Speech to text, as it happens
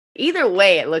either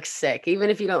way, it looks sick. Even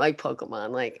if you don't like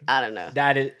Pokemon, like I don't know.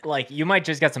 That is like you might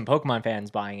just get some Pokemon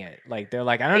fans buying it. Like they're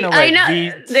like, I don't know I what know I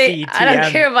don't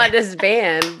VCTM. care about this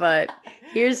band, but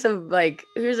here's a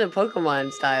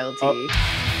Pokemon style Oh. tee.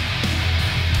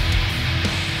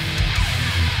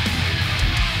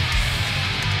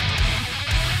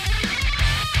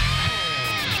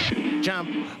 Jump.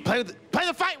 Play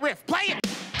the fight riff. Play it.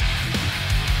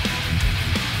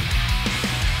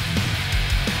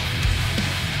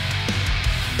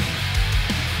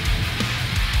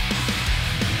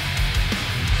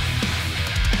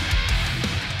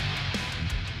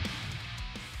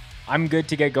 I'm good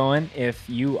to get going if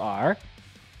you are.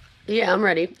 Yeah, I'm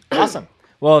ready. Awesome.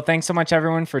 Well, thanks so much,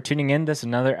 everyone, for tuning in. This is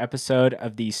another episode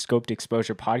of the Scoped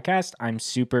Exposure podcast. I'm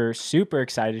super, super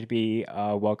excited to be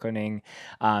welcoming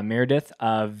Meredith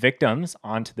of Victims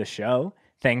onto the show.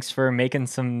 Thanks for making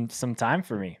some time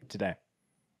for me today.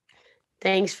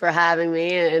 Thanks for having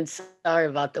me, and sorry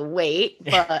about the wait,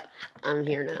 but I'm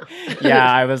here now.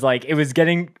 Yeah, I was like, it was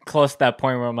getting close to that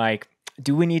point where I'm like,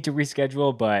 do we need to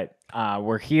reschedule? But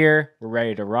we're here, we're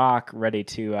ready to rock, ready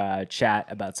to chat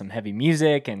about some heavy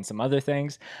music and some other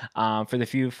things. For the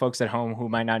few folks at home who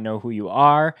might not know who you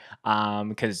are,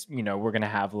 because we're gonna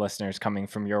have listeners coming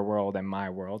from your world and my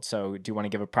world. So, do you want to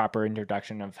give a proper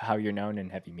introduction of how you're known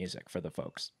in heavy music for the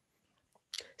folks?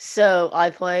 So I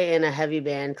play in a heavy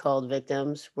band called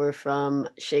Victims. We're from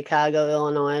Chicago,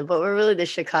 Illinois, but we're really the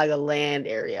Chicagoland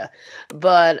area.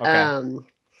 But Okay.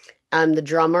 I'm the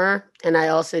drummer, and I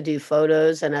also do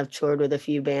photos, and I've toured with a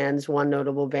few bands, one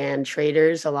notable band,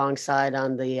 Traders, alongside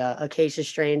on the Acacia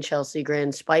Strain, Chelsea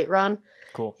Grin, Spite Run.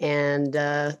 Cool. And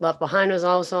Left Behind was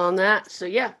also on that. So,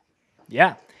 yeah.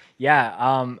 Yeah.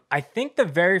 I think the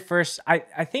very first,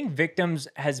 I think Victims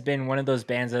has been one of those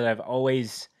bands that I've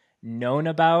always known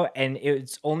about, and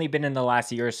it's only been in the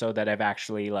last year or so that I've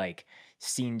actually like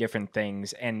seen different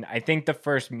things. And I think the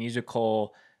first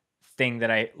musical thing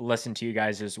that I listened to you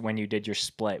guys is when you did your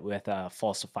split with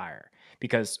Falsifier,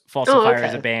 because Falsifier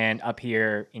is a band up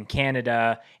here in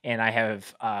Canada, and I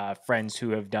have friends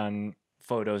who have done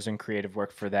photos and creative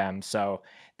work for them. So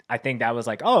I think that was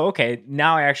like, oh, okay,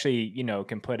 now I actually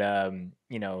can put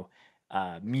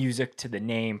music to the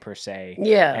name per se.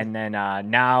 Yeah. And then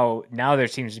now there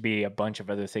seems to be a bunch of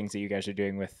other things that you guys are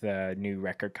doing with the new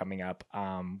record coming up,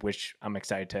 which I'm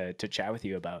excited to chat with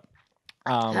you about.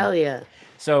 Hell yeah.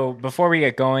 So before we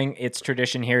get going, it's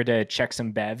tradition here to check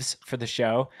some bevs for the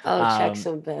show. Check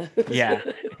some bevs. Yeah.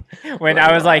 When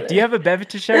I was like, do you have a bev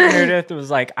to check? Meredith was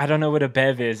like, I don't know what a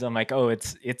bev is. I'm like, oh,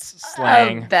 it's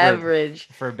slang. A beverage.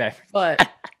 For beverage. But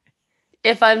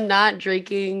if I'm not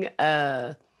drinking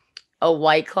a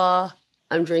White Claw,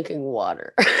 I'm drinking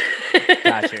water.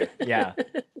 Gotcha. Yeah.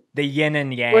 The yin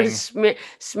and yang. We're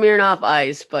smearing off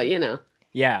ice, but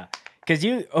Yeah.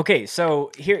 Because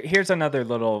so here's another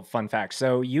little fun fact.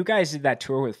 So you guys did that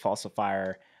tour with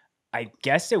Falsifier, I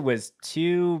guess it was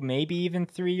 2, maybe even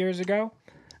 3 years ago.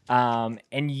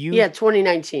 And you... Yeah,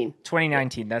 2019.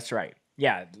 2019, that's right.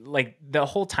 Yeah, like the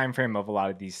whole time frame of a lot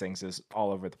of these things is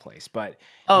all over the place. But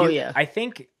I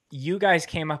think you guys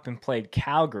came up and played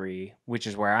Calgary, which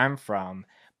is where I'm from.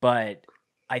 But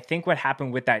I think what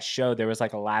happened with that show, there was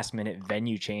like a last minute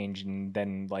venue change, and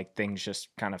then like things just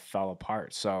kind of fell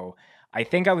apart. So I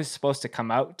think I was supposed to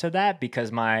come out to that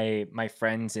because my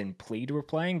friends in Plead were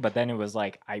playing, but then it was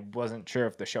like I wasn't sure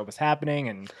if the show was happening,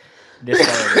 and this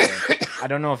I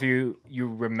don't know if you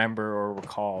remember or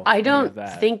recall. I don't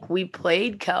think we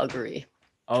played Calgary.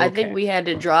 Okay. I think we had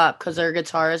to drop because our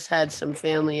guitarist had some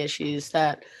family issues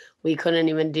that we couldn't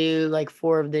even do like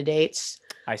 4 of the dates.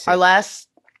 I see. Our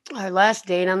last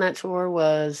date on that tour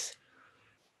was,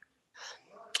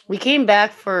 we came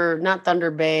back for not Thunder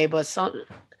Bay, but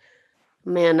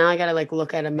now I gotta like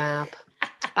look at a map.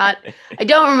 I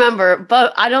don't remember,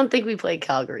 but I don't think we played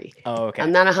Calgary. Oh, okay.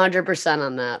 I'm not 100%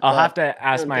 on that. I'll have to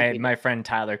ask my friend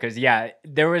Tyler, because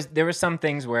there was some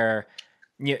things where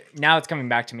now it's coming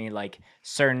back to me, like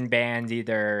certain bands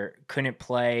either couldn't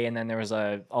play, and then there was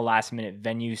a last minute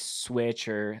venue switch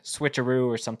or switcheroo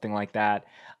or something like that.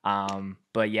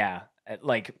 But yeah,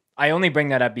 like I only bring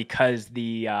that up because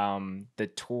the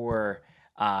tour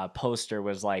poster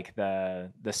was like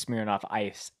the Smirnoff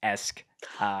Ice-esque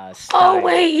style. Oh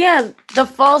wait, yeah, the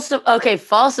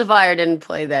Falsifier didn't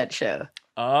play that show.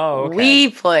 Oh, okay. We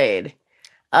played.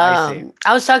 I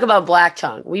was talking about Black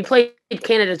Tongue. We played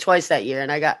Canada twice that year,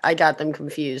 and I got them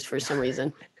confused for some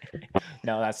reason.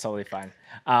 No, that's totally fine.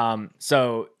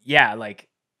 So yeah, like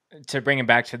to bring it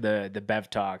back to the Bev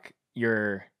talk,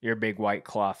 you're a big White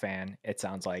Claw fan, it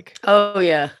sounds like. Oh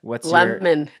yeah. What's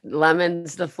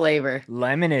Lemon's the flavor.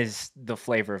 Lemon is the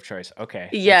flavor of choice. Okay.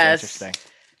 Yes. That's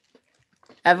interesting.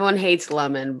 Everyone hates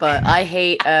lemon, but I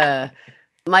hate.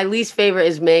 My least favorite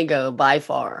is mango by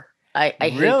far. I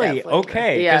hate Really? that flavor.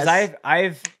 Okay, because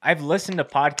Yes. I've listened to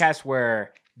podcasts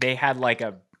where they had like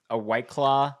a White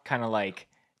Claw kind of like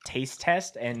taste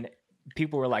test, and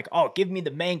people were like, "Oh, give me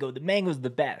the mango. The mango's the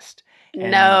best."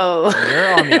 And No.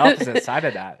 you're on the opposite side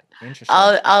of that. Interesting.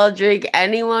 I'll drink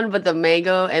anyone but the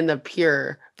mango and the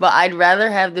pure, but I'd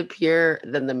rather have the pure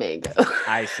than the mango.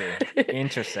 I see.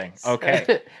 Interesting.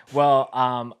 Okay. Well,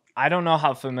 I don't know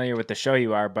how familiar with the show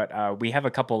you are, but we have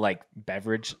a couple like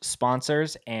beverage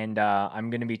sponsors, and I'm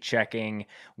going to be checking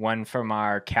one from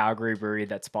our Calgary brewery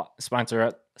that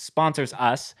sponsors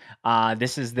us.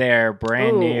 This is their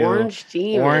brand new Orange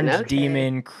Demon. Orange Okay.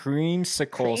 Demon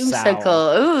creamsicle sour.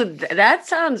 Creamsicle. Ooh, that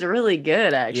sounds really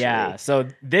good, actually. Yeah, so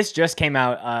this just came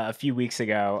out a few weeks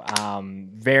ago.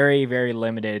 Very, very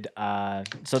limited.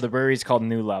 So the brewery's called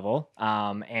New Level,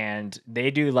 and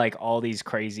they do like all these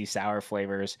crazy sour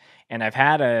flavors. And I've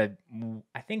had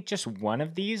I think just one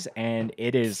of these, and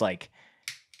it is like,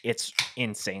 it's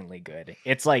insanely good.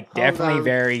 It's like Hold definitely on.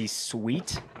 very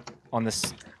sweet on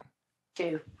the.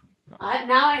 Two.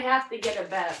 Now I have to get a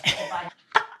Bev.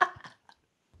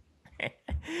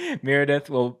 Meredith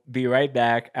will be right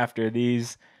back after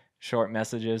these short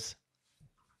messages.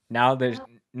 Now there's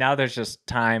just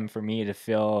time for me to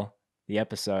fill the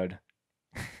episode.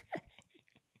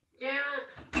 Yeah.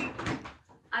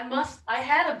 I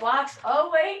had a box.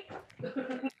 Oh, wait.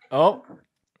 Oh,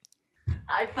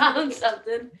 I found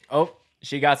something. oh,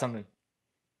 she got something.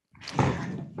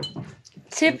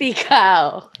 Tippy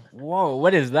cow. Whoa,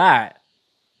 what is that?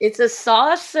 It's a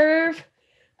soft serve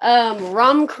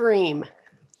rum cream.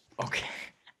 Okay.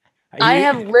 I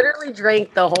have literally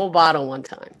drank the whole bottle one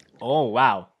time. Oh,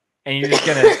 wow. And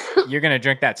you're gonna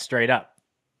drink that straight up.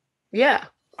 Yeah.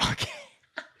 Okay.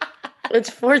 It's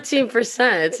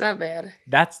 14%. It's not bad.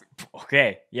 That's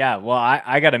okay. Yeah. Well,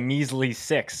 I got a measly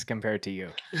 6 compared to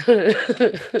you.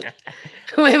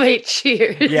 Wait.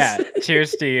 Cheers. Yeah.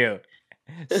 Cheers to you.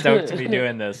 Stoked to be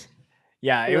doing this.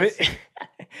 Yeah. It was,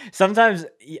 sometimes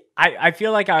I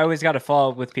feel like I always got to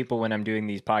follow up with people when I'm doing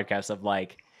these podcasts of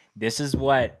like, this is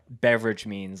what beverage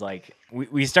means. Like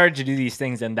we started to do these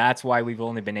things, and that's why we've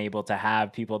only been able to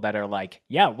have people that are like,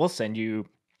 yeah, we'll send you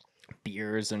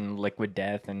beers and liquid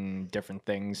death and different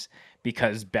things,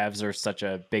 because bevs are such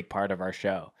a big part of our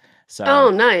show. So Oh,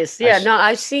 nice. Yeah, no,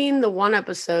 I've seen the one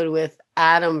episode with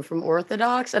Adam from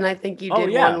Orthodox, and I think you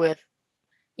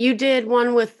did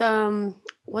one with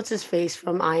what's his face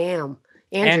from I Am?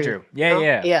 Andrew. Yeah, no?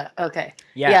 yeah. Yeah, okay.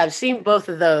 Yeah, I've seen both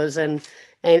of those, and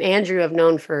Andrew I've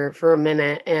known for a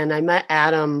minute, and I met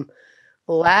Adam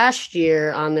last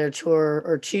year on their tour,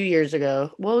 or 2 years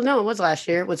ago. Well, no, it was last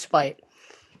year with Spite.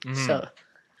 Mhm. So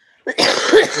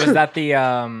was that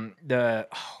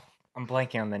I'm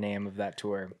blanking on the name of that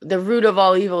tour. The Root of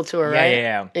All Evil tour,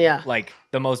 right? Yeah. Like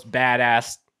the most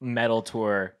badass metal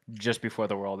tour just before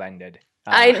the world ended.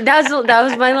 That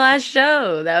was my last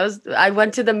show. I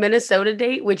went to the Minnesota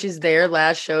date, which is their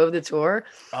last show of the tour.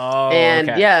 Oh, and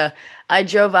okay. yeah, I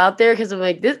drove out there because I'm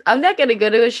like, I'm not gonna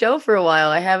go to a show for a while.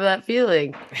 I have that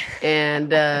feeling, and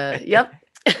yep,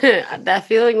 that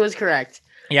feeling was correct.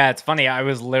 Yeah, it's funny. I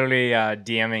was literally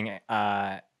DMing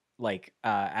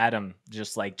Adam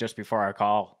just before our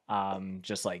call,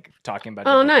 just like talking about.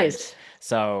 Oh, different nice. things.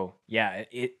 So yeah,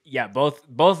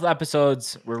 both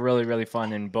episodes were really, really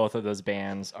fun, and both of those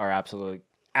bands are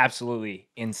absolutely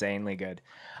insanely good.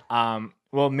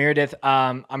 Well, Meredith,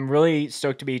 I'm really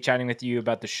stoked to be chatting with you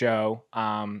about the show,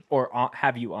 or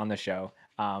have you on the show.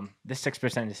 This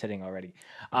 6% is hitting already,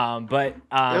 but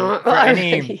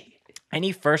for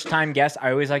any first-time guests,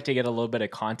 I always like to get a little bit of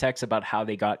context about how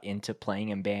they got into playing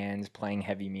in bands, playing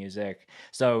heavy music.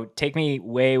 So take me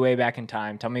way, way back in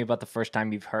time. Tell me about the first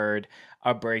time you've heard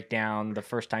a breakdown, the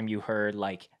first time you heard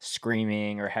like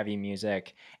screaming or heavy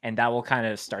music, and that will kind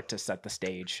of start to set the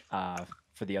stage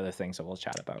for the other things that we'll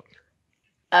chat about.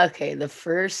 Okay, the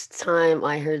first time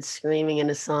I heard screaming in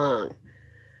a song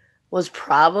was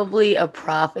probably A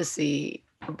Prophecy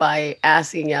by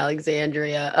Asking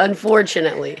Alexandria,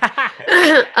 unfortunately.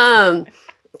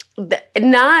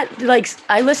 Not like,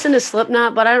 I listen to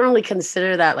Slipknot, but I don't really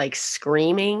consider that like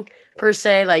screaming per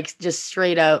se, like just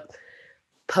straight up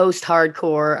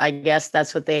post-hardcore. I guess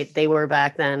that's what they were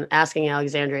back then, Asking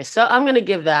Alexandria. So I'm gonna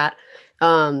give that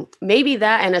maybe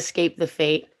that and Escape the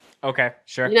Fate. Okay,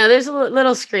 sure. There's a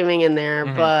little screaming in there,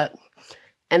 Mm-hmm.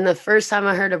 And the first time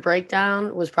I heard a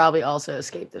breakdown was probably also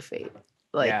Escape the Fate.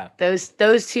 Like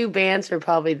those two bands are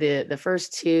probably the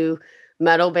first two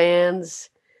metal bands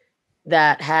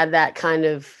that had that kind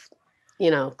of,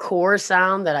 core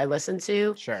sound that I listened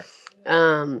to. Sure.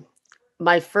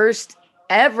 My first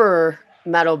ever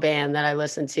metal band that I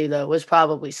listened to though was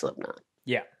probably Slipknot.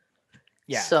 Yeah.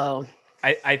 Yeah. So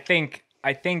I think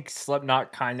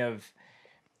Slipknot kind of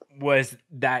was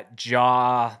that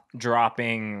jaw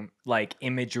dropping like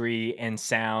imagery and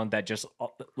sound that just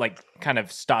like kind of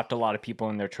stopped a lot of people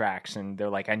in their tracks, and they're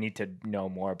like, I need to know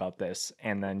more about this,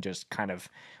 and then just kind of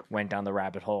went down the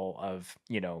rabbit hole of,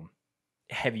 you know,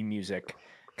 heavy music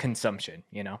consumption,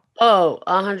 you know? Oh,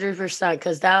 100%.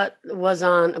 Because that was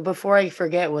on, before I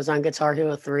forget, was on Guitar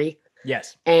Hero 3.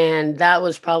 Yes. And that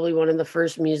was probably one of the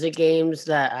first music games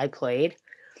that I played.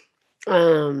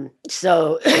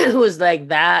 So it was like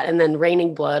that, and then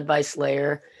Raining Blood by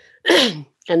Slayer. And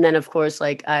then of course,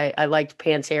 like I liked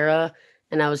Pantera,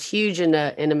 and I was huge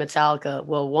into Metallica.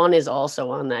 Well, one is also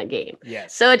on that game.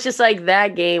 Yes. So it's just like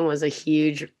that game was a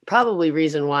huge, probably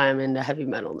reason why I'm into heavy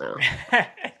metal now.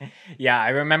 Yeah, I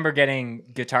remember getting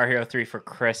Guitar Hero 3 for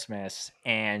Christmas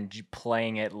and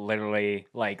playing it literally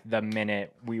like the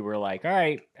minute we were like, all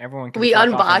right, everyone can We fuck off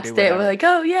and do unboxed it. We're whatever. like,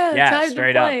 oh yeah, Yeah, time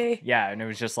straight to up. play. Yeah, and it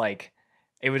was just like,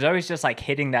 it was always just like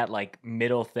hitting that like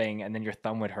middle thing, and then your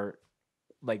thumb would hurt,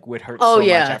 Oh, so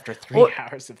yeah. much after 3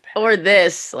 hours of that. Or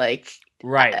this, like,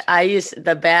 Right. I used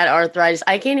the bad arthritis.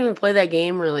 I can't even play that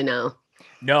game really now.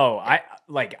 No,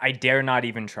 I dare not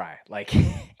even try. Like,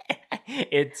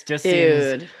 it just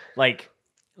seems Dude. like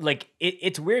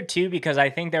it's weird too, because I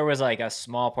think there was like a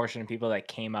small portion of people that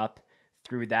came up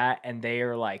through that, and they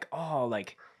are like, oh,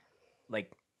 like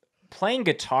playing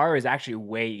guitar is actually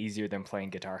way easier than playing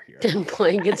Guitar Hero.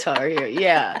 Playing Guitar Hero.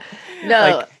 Yeah.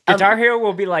 No. Like Guitar Hero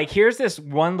will be like, here's this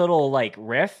one little like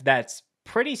riff that's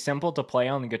pretty simple to play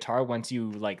on the guitar once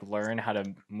you like learn how to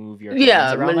move your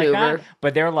hands around like maneuver. that.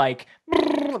 But they're like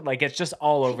it's just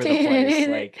all over the place.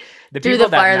 Like the Through people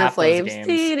the fire that and the map those flames.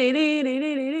 games.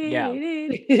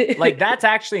 Yeah. Like that's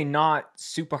actually not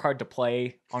super hard to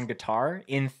play on guitar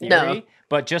in theory, No.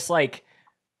 but just like,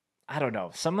 I don't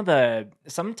know,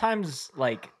 sometimes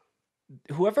like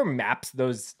whoever maps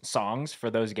those songs for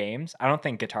those games, I don't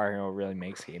think Guitar Hero really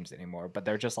makes games anymore, but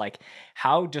they're just like,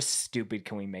 how just stupid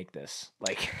can we make this?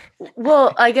 Like,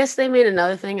 Well, I guess they made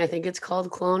another thing. I think it's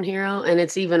called Clone Hero, and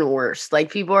it's even worse.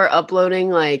 Like people are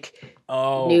uploading like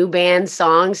new band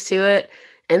songs to it,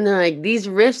 and they're like, these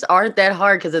riffs aren't that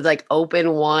hard because it's like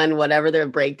open one, whatever their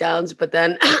breakdowns. But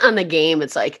then on the game,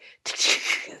 it's like,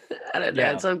 I don't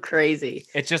know, it's so crazy.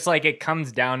 It's just like it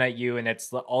comes down at you, and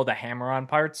it's all the hammer-on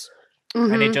parts.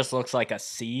 And it just looks like a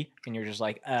C, and you're just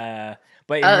like, but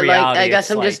in reality, like, I guess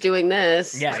it's I'm like, just doing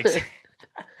this. Yeah,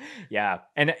 yeah,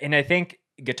 and I think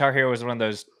Guitar Hero was one of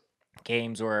those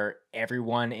games where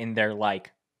everyone in their like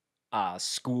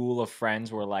school of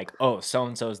friends were like, oh, so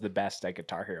and so is the best at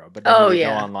Guitar Hero. But then you would go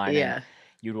online and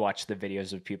you'd watch the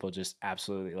videos of people just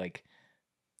absolutely like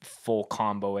full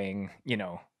comboing, you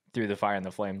know, through the fire and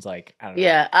the flames. Like, I don't know.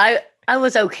 Yeah, I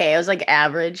was okay. I was like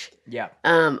average. Yeah.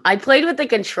 I played with the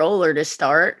controller to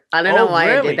start. I don't know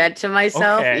why I did that to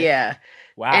myself. Okay. Yeah.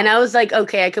 Wow. And I was like,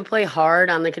 okay, I could play hard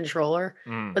on the controller.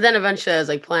 But then eventually I was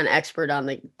like playing expert on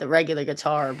the regular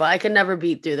guitar. But I could never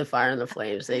beat Through the Fire and the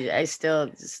Flames. I still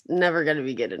just never going to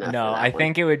be good enough. No,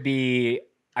 think it would be,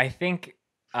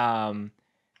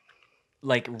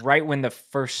 like right when the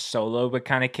first solo would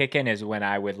kind of kick in is when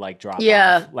I would like drop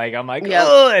off. Like I'm like,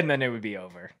 oh, and then it would be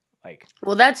over. Like,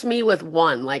 well, that's me with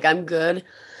one. Like I'm good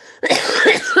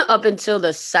up until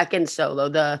the second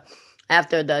solo.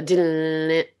 After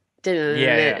the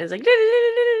it's like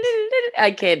I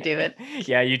can't do it.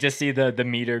 Yeah, you just see the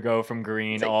meter go from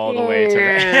green all the way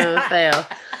to fail.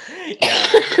 Yeah,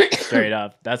 straight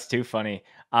up. That's too funny.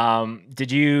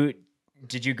 Did you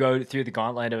go through the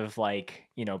gauntlet of like,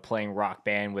 you know, playing Rock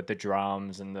Band with the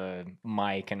drums and the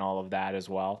mic and all of that as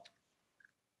well?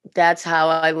 That's how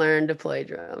I learned to play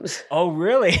drums. Oh,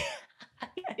 really?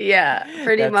 Yeah,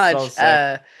 pretty much.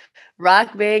 So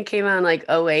Rock Band came out in like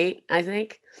 2008, I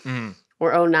think,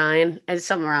 or 2009, and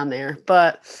something around there.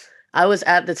 But I was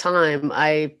at the time,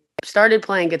 I started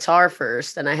playing guitar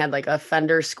first, and I had like a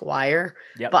Fender Squier.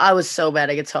 But I was so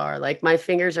bad at guitar. Like my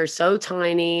fingers are so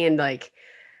tiny, and like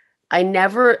I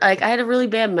had a really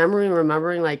bad memory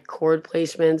remembering like chord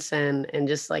placements and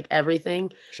just like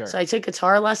everything. Sure. So I took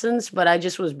guitar lessons, but I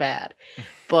just was bad.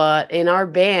 But in our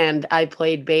band, I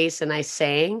played bass and I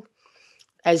sang.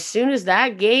 As soon as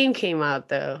that game came out,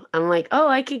 though, I'm like, oh,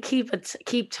 I could keep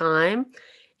time.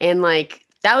 And like,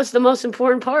 that was the most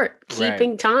important part,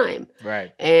 keeping time.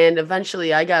 Right. And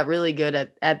eventually I got really good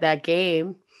at that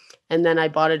game. And then I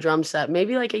bought a drum set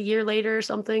maybe like a year later or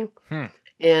something.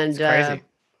 And crazy.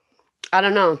 I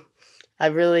don't know. I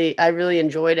really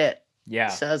enjoyed it. Yeah.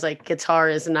 So I was like, guitar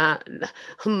is not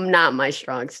my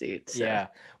strong suit. So. Yeah.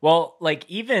 Well, like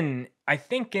even I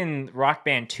think in Rock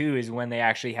Band 2 is when they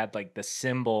actually had like the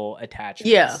cymbal attachments.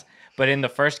 Yeah. But in the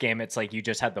first game, it's like you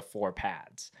just had the 4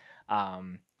 pads.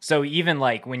 So even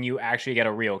like when you actually get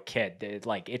a real kit,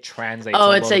 it translates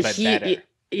a it's little bit better.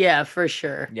 Yeah, for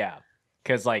sure. Yeah.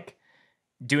 Because like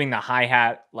doing the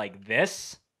hi-hat like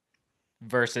this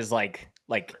versus like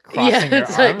crossing your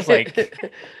arms,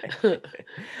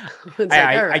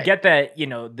 I get that, you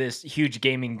know, this huge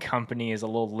gaming company is a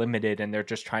little limited and they're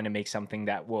just trying to make something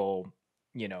that will,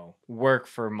 you know, work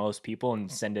for most people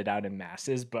and send it out in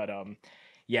masses. But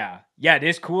yeah, it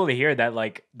is cool to hear that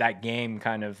like that game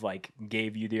kind of like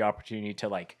gave you the opportunity to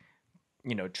like,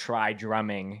 you know, try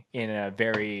drumming in a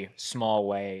very small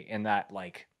way and that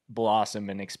like blossomed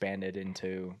and expanded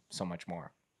into so much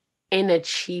more. In a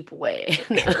cheap way.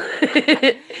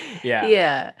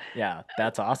 Yeah,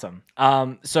 that's awesome.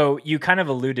 So you kind of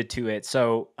alluded to it.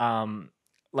 So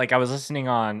like I was listening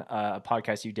on a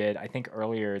podcast you did, I think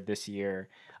earlier this year.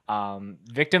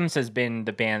 Victims has been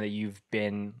the band that you've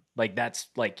been like, that's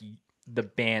like the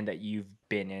band that you've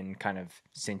been in kind of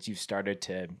since you started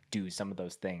to do some of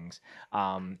those things.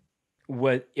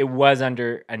 What it was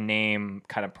under a name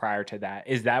kind of prior to that.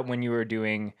 Is that when you were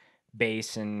doing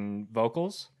bass and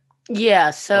vocals? Yeah,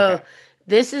 so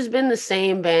this has been the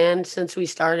same band since we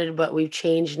started, but we've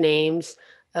changed names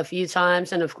a few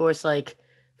times, and of course, like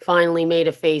finally made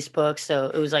a Facebook.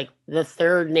 So it was like the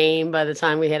third name by the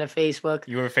time we had a Facebook.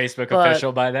 You were Facebook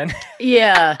official by then?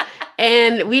 Yeah,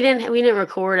 and we didn't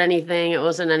record anything. It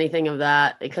wasn't anything of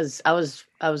that because I was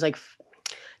like,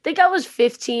 I think I was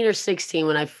 15 or 16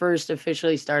 when I first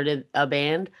officially started a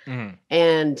band,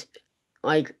 and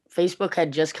like Facebook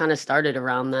had just kind of started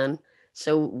around then.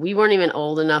 So we weren't even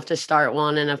old enough to start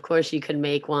one, and of course you could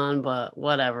make one, but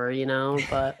whatever, you know.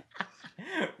 But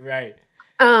right.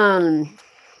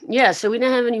 Yeah. So we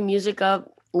didn't have any music up.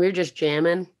 We were just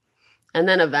jamming, and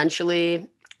then eventually,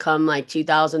 come like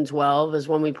 2012, is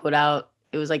when we put out.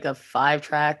 It was like a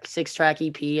 6-track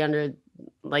EP under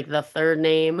like the third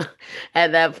name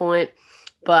at that point.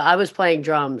 But I was playing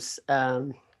drums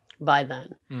by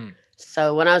then.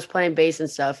 So when I was playing bass and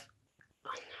stuff,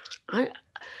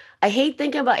 I hate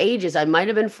thinking about ages. I might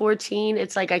have been 14.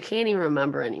 It's like I can't even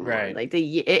remember anymore. Right. Like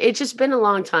it's just been a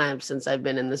long time since I've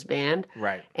been in this band.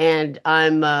 Right. And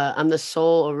I'm the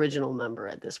sole original member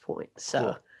at this point. So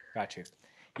cool. Got you.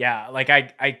 Yeah, like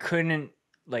I couldn't,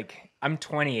 like I'm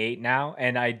 28 now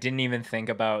and I didn't even think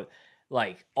about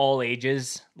like all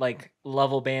ages like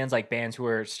level bands, like bands who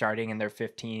are starting and they're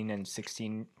 15 and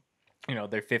 16, you know,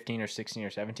 they're 15 or 16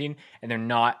 or 17 and they're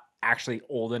not actually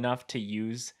old enough to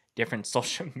use different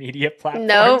social media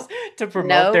platforms to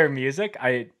promote their music.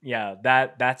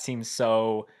 That seems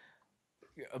so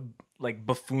like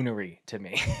buffoonery to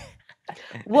me.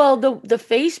 Well, the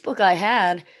Facebook I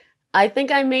had, I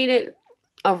think I made it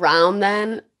around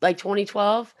then, like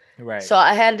 2012. Right. So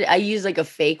I used like a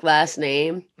fake last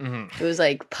name. It was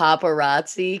like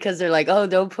paparazzi because they're like, oh,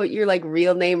 don't put your like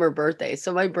real name or birthday.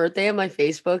 So my birthday on my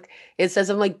Facebook, it says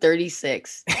I'm like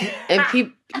 36,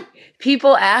 and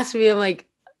people ask me, I'm like,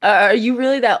 are you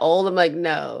really that old? I'm like,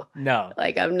 no,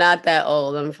 like I'm not that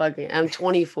old. I'm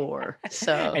 24.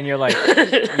 So and you're like,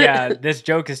 yeah, this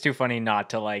joke is too funny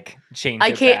not to like change.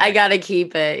 I can't. I gotta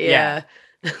keep it. Yeah.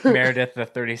 Meredith, the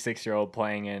 36-year-old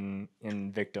playing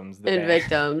in Victims.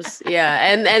 Victims,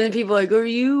 yeah, and people are like, are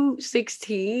you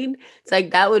 16? It's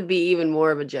like that would be even more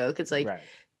of a joke. It's like,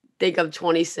 think I'm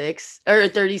 26 or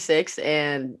 36,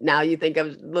 and now you think I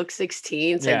look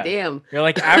 16. It's like, damn. You're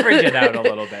like average it out a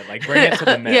little bit, like bring it to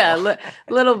the middle. Yeah,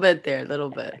 little bit there,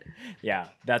 little bit. Yeah,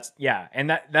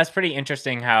 and that's pretty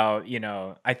interesting. How, you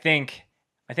know, I think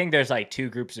there's like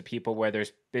two groups of people where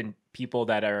there's been people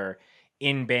that are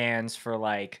in bands for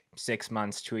like 6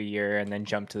 months to a year and then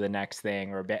jump to the next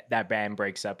thing, or that band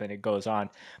breaks up and it goes on.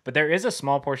 But there is a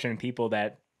small portion of people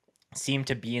that seem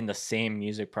to be in the same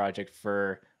music project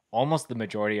for almost the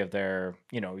majority of their,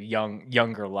 you know,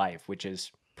 younger life, which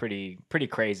is pretty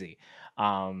crazy.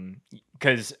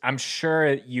 Because I'm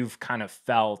sure you've kind of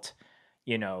felt,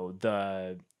 you know,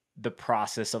 the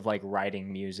process of like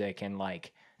writing music, and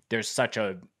like there's such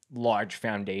a large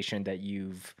foundation that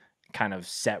you've kind of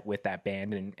set with that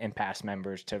band and past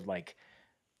members to like,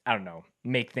 I don't know,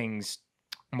 make things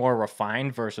more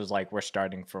refined versus like we're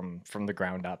starting from the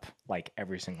ground up like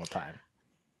every single time.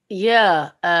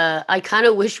 Yeah, I kind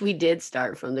of wish we did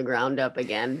start from the ground up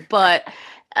again, but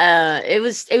it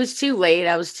was too late.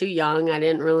 I was too young. I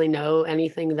didn't really know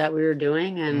anything that we were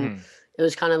doing, and it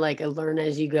was kind of like a learn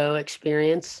as you go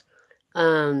experience.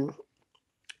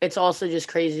 It's also just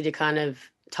crazy to kind of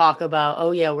talk about,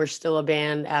 oh yeah, we're still a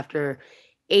band after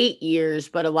 8 years,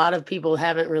 but a lot of people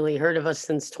haven't really heard of us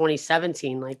since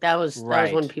 2017. Like that was when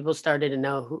Right. people started to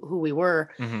know who we were.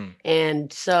 Hmm.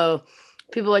 And so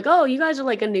people are like, "Oh, you guys are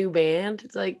like a new band."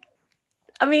 It's like,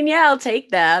 I mean, yeah, I'll take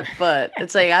that, but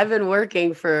it's like I've been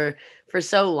working for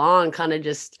so long, kind of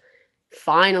just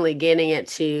finally getting it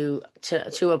to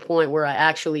a point where I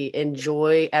actually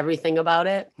enjoy everything about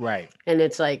it. Right. And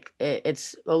it's like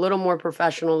it's a little more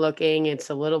professional looking. It's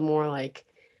a little more like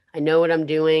I know what I'm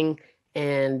doing,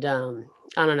 and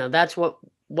I don't know. That's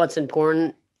what's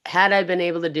important. Had I been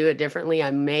able to do it differently,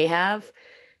 I may have,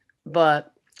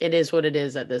 but it is what it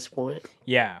is at this point.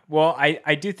 Yeah. Well,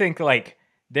 I do think like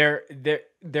there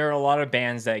are a lot of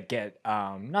bands that get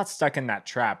not stuck in that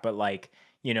trap, but like,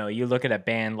 you know, you look at a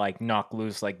band like Knock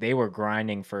Loose, like they were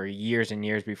grinding for years and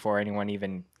years before anyone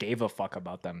even gave a fuck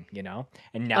about them, you know?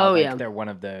 And now Oh like yeah, they're one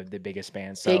of the biggest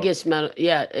bands. So biggest metal.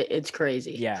 Yeah, it's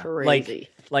crazy. yeah, Crazy.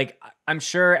 like I'm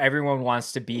sure everyone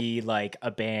wants to be like a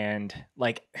band.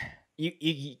 Like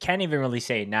you can't even really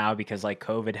say it now because like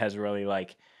COVID has really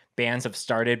like bands have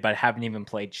started but haven't even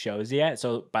played shows yet.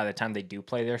 So by the time they do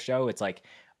play their show, it's like,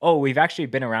 oh, we've actually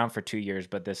been around for 2 years,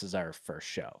 but this is our first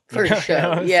show. You First know show,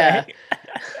 what I'm yeah.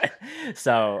 saying?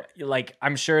 So like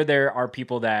I'm sure there are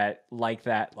people that like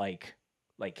that, like,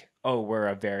 oh, we're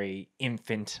a very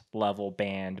infant level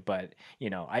band, but you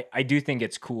know, I do think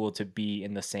it's cool to be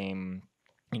in the same,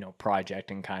 you know, project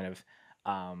and kind of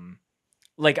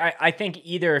like I think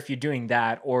either if you're doing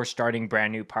that or starting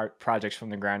brand new projects from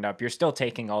the ground up, you're still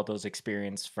taking all those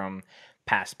experience from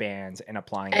past bands and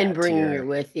applying And that to bringing it your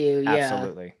with you. Yeah,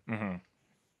 absolutely. Hmm.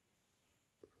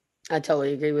 I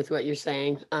totally agree with what you're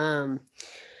saying.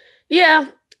 Yeah,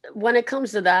 when it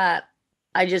comes to that,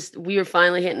 we were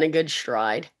finally hitting a good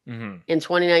stride. Hmm. In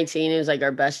 2019, it was like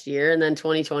our best year, and then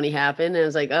 2020 happened, and it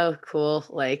was like, oh, cool.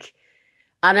 Like,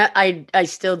 I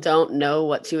still don't know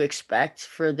what to expect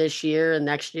for this year and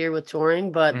next year with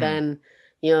touring, but Hmm. then,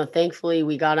 you know, thankfully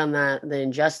we got on the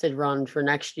Ingested run for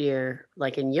next year,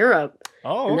 like in Europe,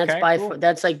 Oh, and okay, cool.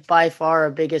 that's like by far our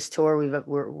biggest tour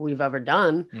we've ever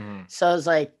done. Hmm. So I was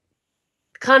like,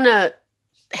 kind of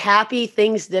happy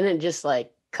things didn't just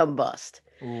like combust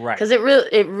Right. because it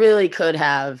really could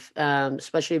have,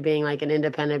 especially being like an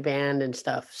independent band and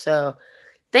stuff. So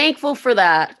thankful for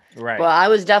that. Right. But I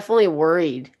was definitely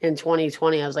worried in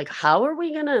 2020. I was like, how are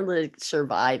we gonna like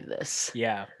survive this?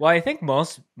 Yeah. Well, I think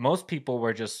most people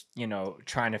were just, you know,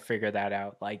 trying to figure that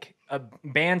out. Like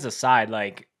bands aside,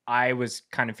 like I was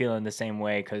kind of feeling the same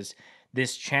way cuz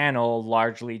this channel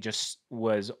largely just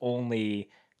was only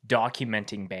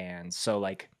documenting bands. So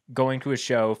like going to a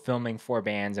show, filming 4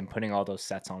 bands and putting all those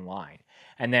sets online.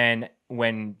 And then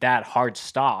when that hard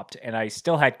stopped and I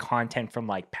still had content from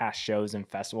like past shows and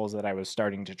festivals that I was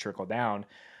starting to trickle down,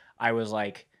 I was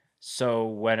like, so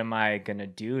what am I going to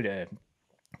do to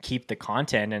keep the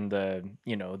content and the,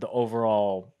 you know, the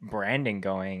overall branding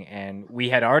going? And we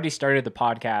had already started the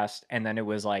podcast, and then it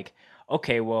was like,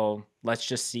 okay, well, let's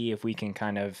just see if we can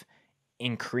kind of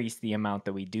increase the amount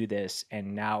that we do this.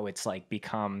 And now it's like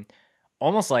become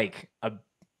almost like a,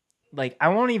 like I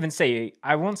won't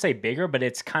say bigger, but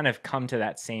it's kind of come to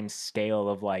that same scale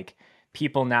of like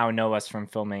people now know us from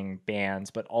filming bands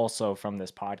but also from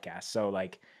this podcast. So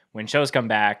like when shows come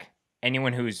back,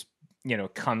 anyone who's, you know,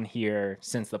 come here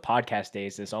since the podcast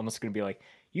days is almost going to be like,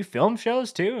 you film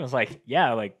shows too? I was like,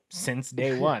 yeah, like since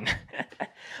day one.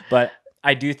 But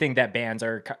I do think that bands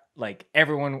are like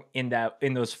everyone in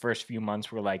those first few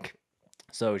months were like,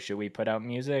 so should we put out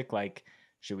music? Like,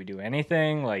 should we do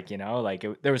anything? Like, you know, like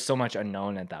there was so much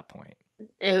unknown at that point.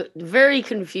 Very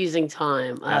confusing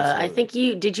time. I Absolutely.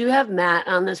 think did you have Matt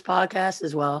on this podcast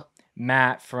as well?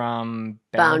 Matt from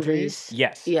Boundaries.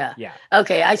 Yes. Yeah. Yeah.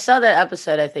 Okay, I saw that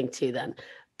episode, I think, too, then.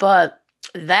 But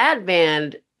that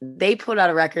band, they put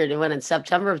out a record. It went in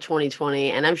September of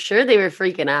 2020, and I'm sure they were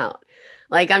freaking out.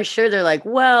 Like, I'm sure they're like,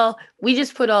 well, we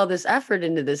just put all this effort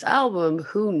into this album.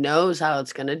 Who knows how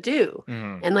it's going to do?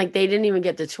 Mhm. And like, they didn't even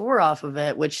get the tour off of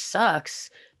it, which sucks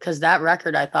because that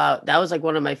record, I thought that was like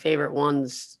one of my favorite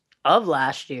ones of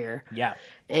last year. Yeah.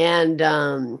 And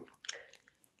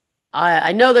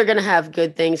I know they're going to have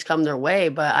good things come their way,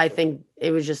 but I think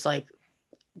it was just like,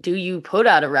 do you put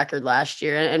out a record last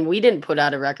year? And we didn't put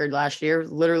out a record last year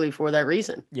literally for that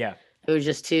reason. Yeah. It was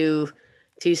just too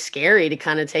scary to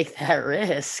kind of take that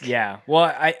risk. Yeah. Well,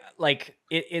 I like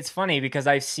it's funny because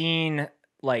I've seen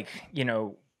like, you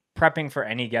know, prepping for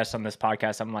any guest on this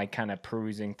podcast, I'm like kind of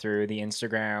perusing through the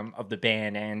Instagram of the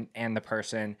band and the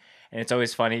person. And it's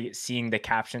always funny seeing the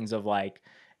captions of like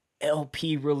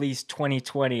LP release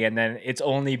 2020, and then it's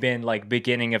only been like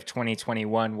beginning of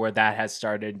 2021 where that has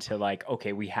started to like,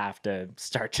 okay, we have to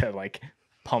start to like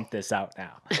pump this out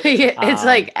now. Yeah, it's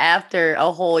like after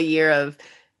a whole year of,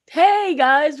 hey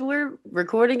guys, we're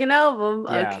recording an album.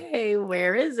 Yeah. Okay,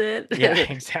 where is it? Yeah,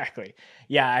 exactly.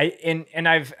 Yeah,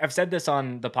 I've said this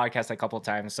on the podcast a couple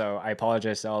times, so I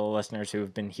apologize to all the listeners who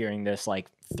have been hearing this like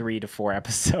 3 to 4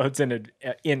 episodes in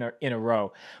a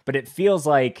row. But it feels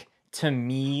like, to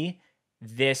me,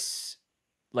 this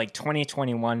like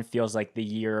 2021 feels like the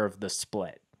year of the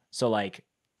split. So like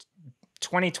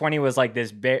 2020 was like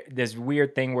this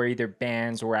weird thing where either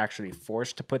bands were actually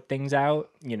forced to put things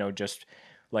out, just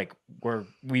like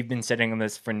we've been sitting on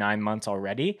this for 9 months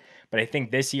already. But I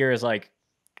think this year is like,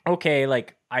 okay,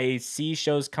 like I see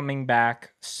shows coming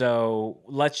back, so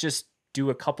let's just do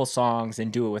a couple songs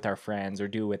and do it with our friends or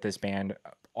do it with this band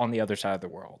on the other side of the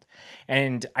world.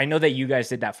 And I know that you guys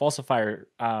did that Falsifier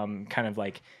kind of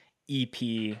like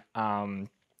EP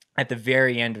at the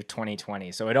very end of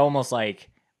 2020. So it almost like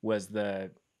was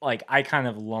I kind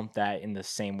of lumped that in the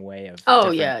same way of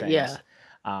different things.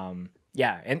 And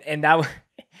that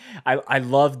I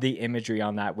love the imagery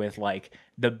on that with like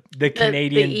the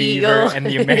Canadian beaver and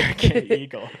the American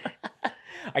eagle.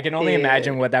 I can only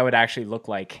imagine what that would actually look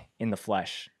like in the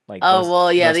flesh. Like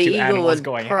the eagle would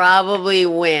probably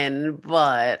win,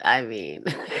 but I mean,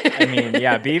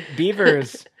 yeah,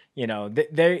 beavers,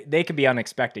 they could be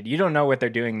unexpected. You don't know what they're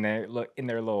doing there in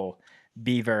their little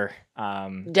beaver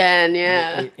den,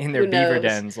 yeah, in their beaver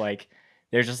dens. Like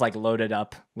they're just like loaded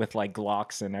up with like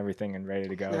Glocks and everything and ready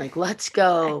to go. Like, let's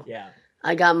go. Yeah,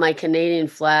 I got my Canadian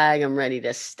flag. I'm ready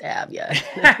to stab you.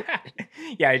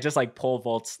 Yeah, it just like pole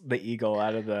vaults the eagle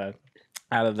out of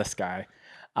the sky.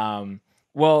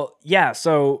 Well, yeah.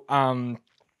 So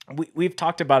we've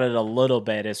talked about it a little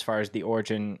bit as far as the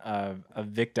origin of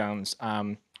Victims.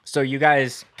 So you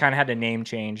guys kind of had a name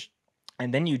change,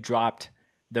 and then you dropped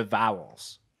the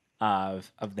vowels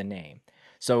of the name.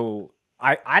 So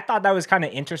I thought that was kind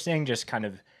of interesting, just kind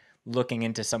of looking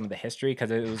into some of the history,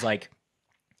 because it was like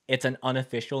it's an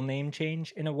unofficial name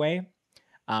change in a way.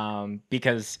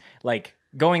 Because like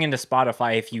going into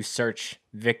Spotify, if you search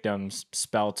Victims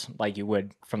spelt like you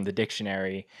would from the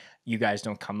dictionary, you guys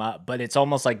don't come up. But it's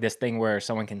almost like this thing where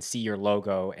someone can see your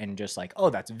logo and just like, oh,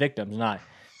 that's Victims, not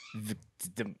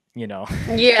victim,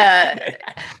 Yeah.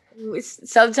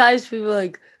 Sometimes people are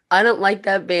like, I don't like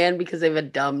that band because they have a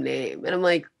dumb name. And I'm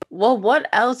like, well, what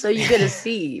else are you going to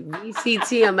see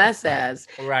VCTMS as?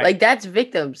 Right. Like, that's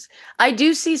Victims. I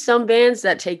do see some bands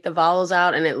that take the vowels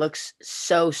out and it looks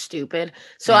so stupid.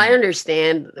 So I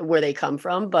understand where they come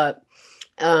from. But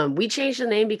we changed the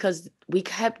name because we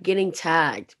kept getting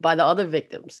tagged by the other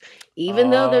Victims.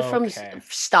 Even though they're from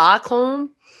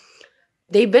Stockholm,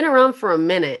 they've been around for a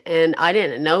minute. And I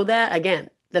didn't know that. Again,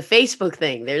 the Facebook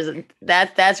thing,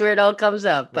 that's where it all comes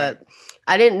up. But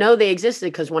I didn't know they existed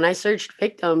because when I searched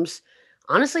Victims,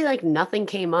 honestly, like nothing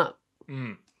came up.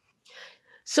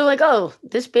 So like, oh,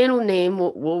 this band name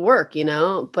will work,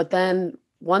 But then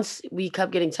once we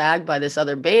kept getting tagged by this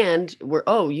other band,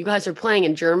 you guys are playing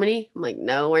in Germany? I'm like,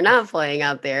 no, we're not playing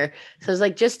out there. So it's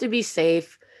like, just to be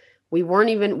safe, we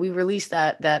released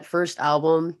that first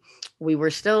album. We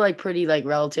were still like pretty like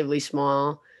relatively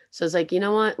small. So it's like, you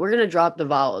know what? We're going to drop the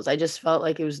vowels. I just felt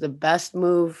like it was the best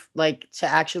move, like to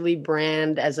actually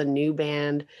brand as a new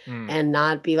band and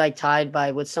not be like tied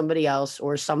by with somebody else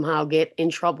or somehow get in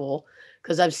trouble.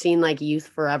 Because I've seen like Youth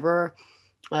Forever.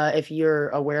 If you're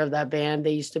aware of that band,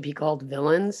 they used to be called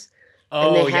Villains.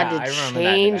 And they had to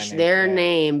change their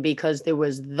name because there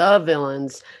was the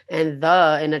Villains, and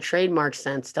the in a trademark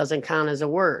sense doesn't count as a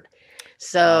word.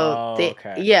 So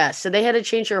so they had to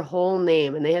change their whole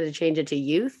name, and they had to change it to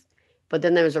Youth. But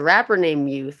then there was a rapper named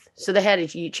Youth, so they had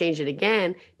to change it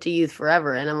again to Youth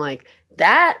Forever. And I'm like,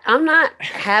 I'm not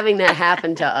having that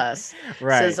happen to us.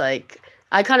 Right. So it's like,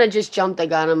 I kind of just jumped the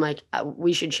gun. I'm like,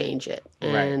 we should change it.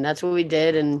 And that's what we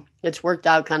did. And it's worked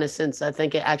out kind of since. I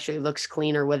think it actually looks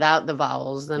cleaner without the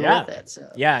vowels than with it. So.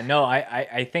 Yeah, no,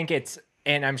 I think it's,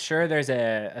 and I'm sure there's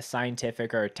a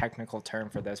scientific or a technical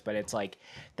term for this, but it's like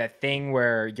that thing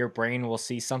where your brain will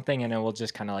see something and it will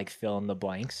just kind of like fill in the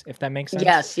blanks, if that makes sense.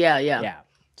 Yes, yeah.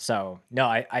 So no,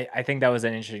 I think that was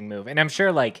an interesting move. And I'm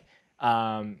sure like,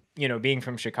 being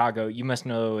from Chicago, you must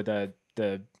know the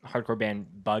hardcore band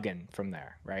Buggin' from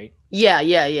there, right? Yeah.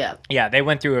 Yeah, they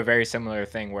went through a very similar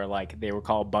thing where like they were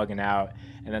called Buggin' Out,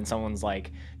 and then someone's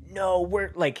like, no,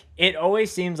 we're like, it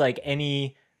always seems like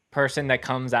any person that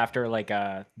comes after like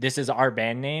this is our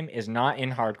band name is not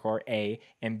in hardcore, A,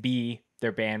 and B,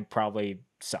 their band probably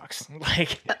sucks.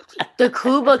 Like the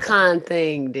KubaCon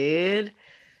thing, dude.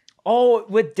 Oh,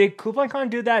 did KubaCon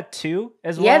do that too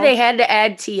as well? Yeah, they had to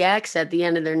add TX at the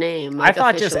end of their name. Like, I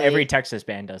thought just every Texas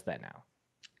band does that now.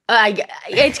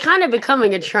 It's kind of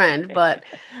becoming a trend, but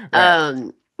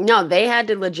Right. no, they had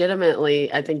to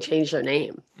legitimately, I think, change their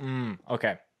name.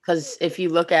 Okay. Because if you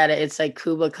look at it, it's like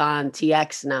Kubla Khan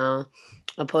TX now,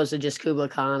 opposed to just Kubla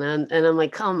Khan. And I'm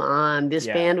like, come on, this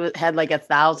Yeah. band had like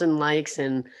 1,000 likes,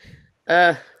 and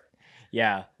uh,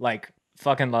 Yeah. Like,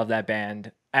 fucking love that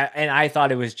band. And I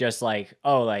thought it was just like,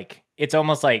 oh, like, it's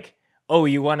almost like, oh,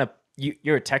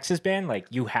 you're a Texas band? Like,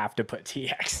 you have to put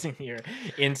TX in your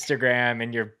Instagram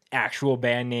and your actual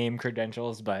band name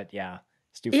credentials. But yeah,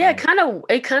 it's too yeah, funny.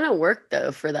 it kind of worked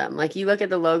though for them. Like you look at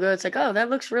the logo, it's like, oh, that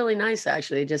looks really nice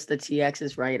actually. Just the TX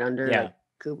is right under Yeah. like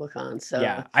Kubla Khan.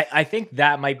 Yeah, So I think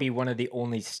that might be one of the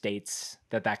only states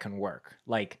that can work.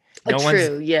 Like true,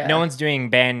 no yeah. one's doing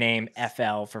band name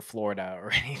FL for Florida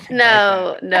or anything like that.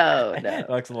 No, no, It no.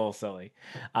 looks a little silly.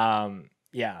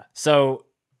 Yeah. So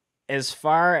as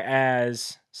far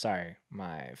as sorry,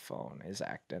 my phone is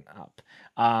acting up.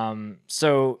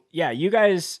 So yeah, you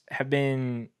guys have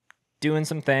been doing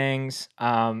some things.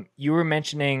 You were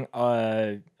mentioning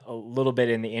a little bit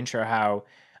in the intro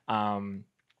um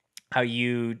how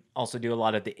you also do a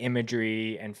lot of the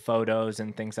imagery and photos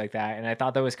and things like that. And I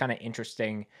thought that was kind of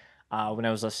interesting when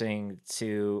I was listening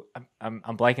to, I'm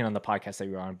blanking on the podcast that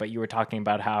you were on, but you were talking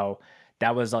about how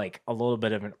that was like a little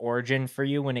bit of an origin for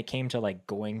you when it came to like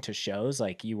going to shows.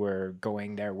 Like you were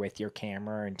going there with your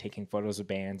camera and taking photos of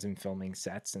bands and filming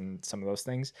sets and some of those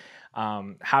things.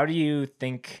 How do you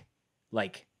think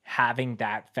like having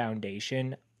that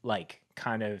foundation, like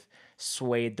kind of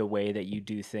swayed the way that you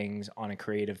do things on a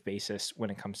creative basis when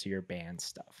it comes to your band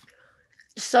stuff?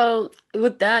 So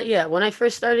with that, yeah, when I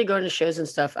first started going to shows and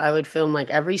stuff, I would film like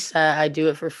every set. I do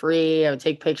it for free. I would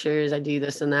take pictures. I do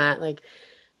this and that. Like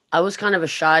I was kind of a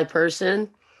shy person,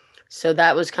 so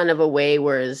that was kind of a way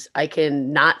whereas I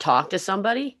can not talk to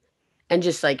somebody and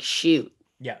just like shoot.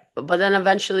 Yeah. But then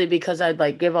eventually, because I'd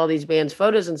like give all these bands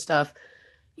photos and stuff,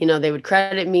 you know, they would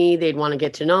credit me. They'd want to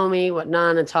get to know me,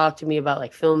 whatnot, and talk to me about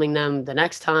like filming them the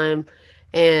next time.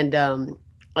 And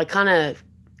I kind of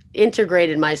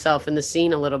integrated myself in the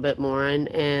scene a little bit more, and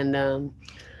the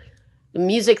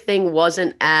music thing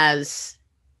wasn't as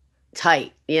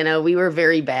tight. You know, we were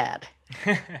very bad.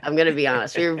 I'm gonna be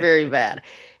honest, we were very bad,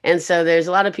 and so there's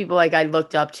a lot of people like I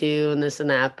looked up to and this and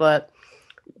that. But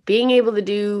being able to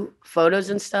do photos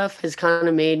and stuff has kind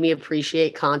of made me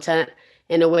appreciate content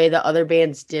in a way that other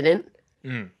bands didn't.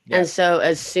 Yeah. And so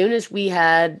as soon as we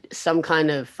had some kind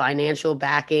of financial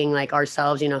backing, like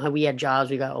ourselves, you know, how we had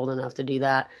jobs, we got old enough to do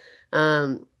that.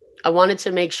 I wanted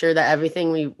to make sure that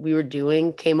everything we were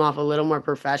doing came off a little more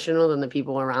professional than the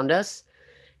people around us.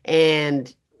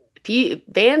 And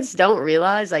bands don't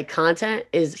realize like content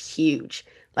is huge.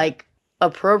 Like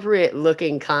appropriate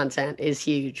looking content is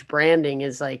huge. Branding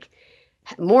is like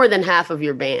more than half of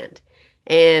your band.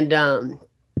 And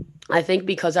I think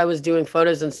because I was doing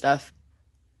photos and stuff,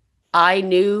 I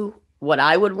knew what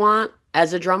I would want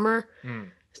as a drummer.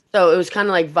 So it was kind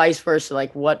of like vice versa.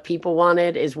 Like what people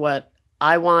wanted is what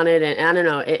I wanted. And I don't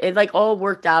know, it like all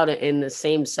worked out in the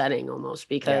same setting almost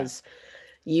because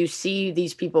you see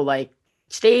these people like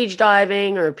stage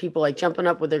diving or people like jumping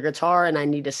up with their guitar and I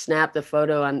need to snap the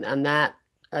photo on that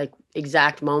like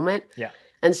exact moment. Yeah.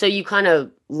 And so you kind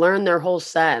of learn their whole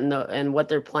set and what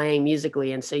they're playing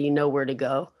musically. And so you know where to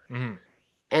go.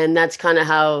 And that's kind of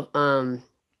how,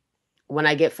 when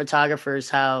I get photographers,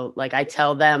 how like I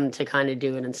tell them to kind of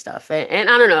do it and stuff. And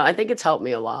I don't know, I think it's helped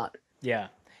me a lot. Yeah.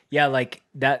 Yeah. Like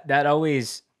that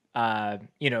always,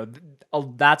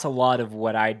 that's a lot of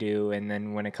what I do. And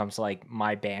then when it comes to like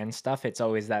my band stuff, it's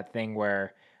always that thing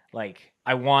where like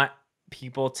I want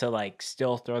people to like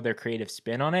still throw their creative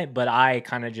spin on it, but I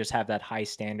kind of just have that high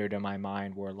standard in my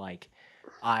mind where like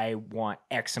I want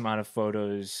X amount of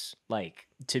photos like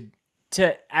to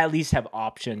at least have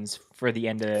options for the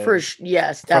end of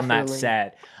Yes, from that definitely.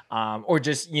 set, or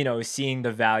just seeing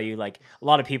the value. Like a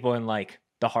lot of people in like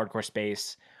the hardcore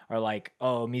space are like,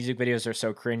 oh, music videos are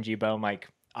so cringy, but I'm like,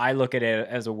 I look at it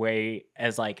as a way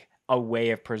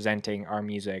of presenting our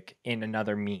music in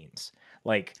another means.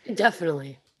 Like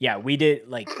Definitely. yeah, we did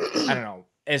like I don't know,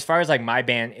 as far as like my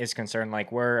band is concerned,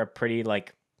 like we're a pretty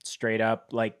like straight up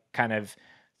like kind of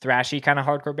thrashy kind of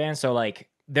hardcore band, so like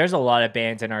there's a lot of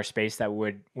bands in our space that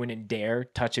wouldn't dare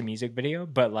touch a music video,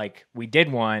 but like we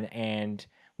did one and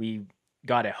we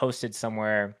got it hosted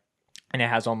somewhere and it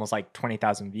has almost like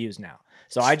 20,000 views now.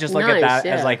 So I just look at Nice, that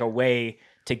as yeah. like a way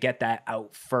to get that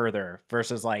out further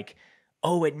versus like,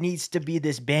 oh, it needs to be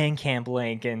this Bandcamp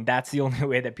link and that's the only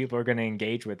way that people are going to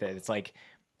engage with it. It's like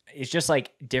it's just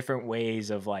like different ways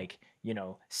of like,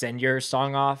 send your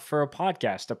song off for a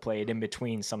podcast to play it in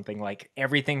between something. Like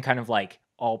everything kind of like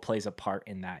all plays a part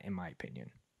in that, in my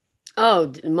opinion.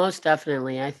 Oh, most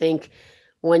definitely. I think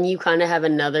when you kind of have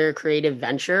another creative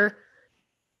venture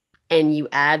and you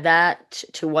add that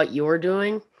to what you're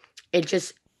doing, it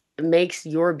just makes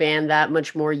your band that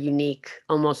much more unique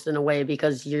almost in a way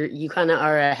because you kind of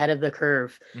are ahead of the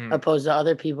curve Mm, opposed to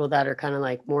other people that are kind of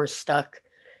like more stuck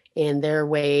in their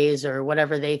ways or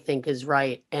whatever they think is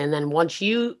right. And then once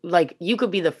you like you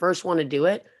could be the first one to do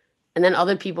it and then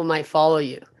other people might follow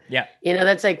you. yeah.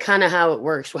 That's like kind of how it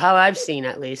works, how I've seen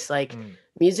at least. Like Mm,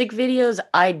 music videos,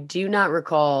 I do not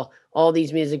recall all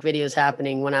these music videos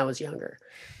happening when I was younger.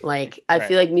 Like I right.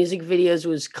 feel like music videos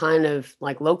was kind of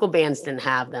like local bands didn't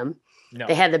have them. No.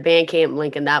 They had the Bandcamp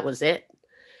link and that was it.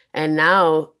 And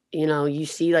now, you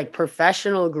see like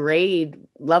professional grade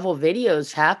level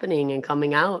videos happening and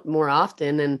coming out more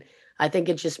often. And I think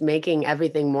it's just making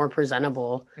everything more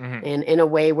presentable Mhm. and in a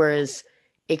way, whereas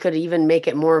it could even make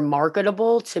it more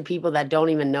marketable to people that don't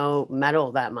even know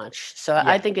metal that much. So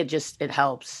I Yeah. think it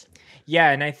helps. Yeah,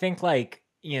 and I think like,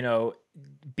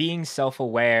 being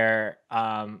self-aware,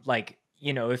 like,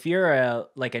 if you're a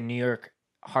New York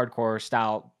hardcore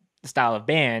style of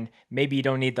band, maybe you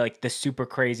don't need like the super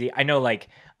crazy. I know like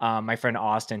my friend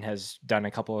Austin has done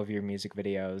a couple of your music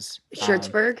videos.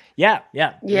 Schurtzberg? Yeah,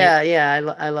 yeah.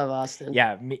 Yeah. I love Austin.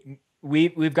 Yeah,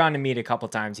 we've gone to meet a couple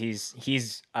times.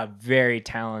 He's a very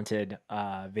talented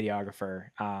videographer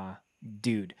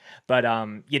dude. But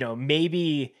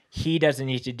maybe he doesn't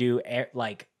need to do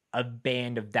like a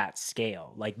band of that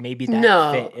scale. Like maybe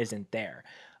that fit No. isn't there.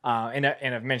 And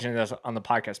I've mentioned this on the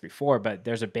podcast before, but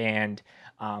there's a band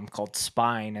called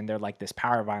Spine, and they're like this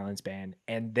power violence band,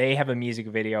 and they have a music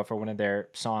video for one of their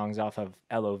songs off of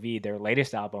LOV, their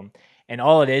latest album, and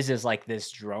all it is like this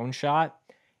drone shot,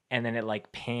 and then it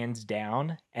like pans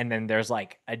down, and then there's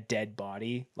like a dead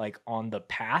body like on the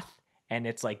path, and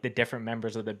it's like the different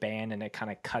members of the band, and it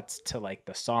kind of cuts to like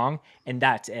the song, and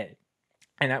that's it.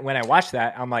 And when I watched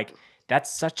that, I'm like,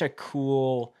 that's such a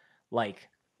cool like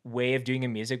way of doing a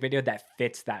music video that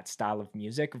fits that style of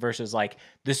music versus like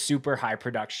the super high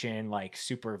production, like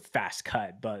super fast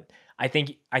cut. But I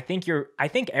think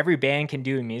every band can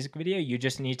do a music video. You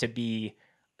just need to be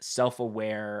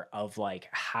self-aware of like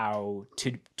how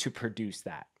to produce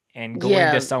that, and going to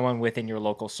Yeah. someone within your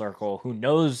local circle who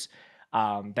knows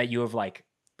that you have like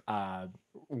uh,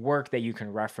 work that you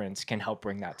can reference can help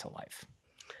bring that to life.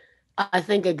 I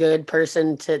think a good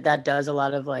person that does a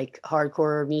lot of like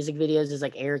hardcore music videos is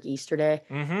like Eric Easterday.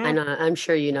 Mm-hmm. I'm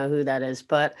sure you know who that is,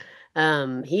 but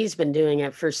he's been doing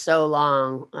it for so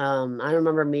long. I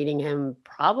remember meeting him I've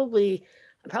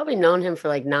probably known him for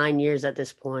like 9 years at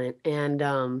this point,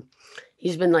 and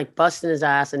he's been like busting his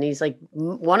ass, and he's like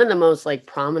one of the most like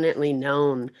prominently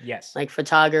known Yes. like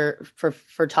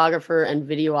photographer and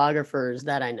videographers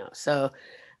that I know. So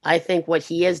I think what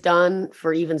he has done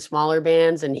for even smaller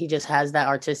bands, and he just has that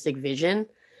artistic vision.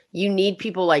 You need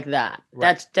people like that.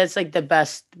 Right. That's like the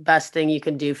best thing you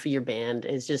can do for your band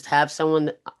is just have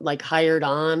someone like hired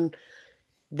on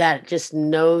that just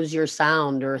knows your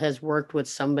sound or has worked with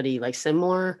somebody like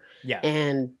similar Yeah.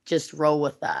 and just roll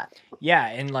with that. Yeah.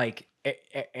 And like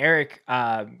Eric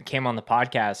came on the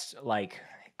podcast, like,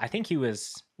 I think it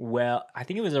was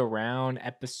around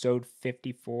episode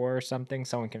 54 or something.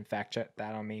 Someone can fact check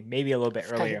that on me, maybe a little bit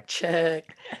earlier.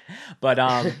 Check. But,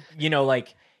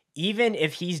 like, even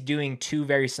if he's doing two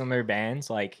very similar bands,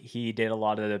 like he did a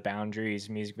lot of the Boundaries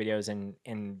music videos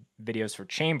and videos for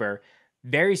Chamber,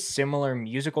 very similar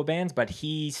musical bands, but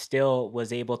he still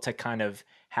was able to kind of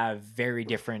have very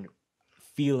different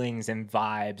feelings and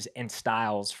vibes and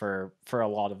styles for a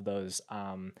lot of those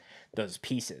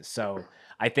pieces. So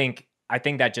I think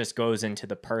that just goes into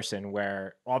the person,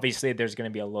 where obviously there's going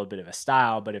to be a little bit of a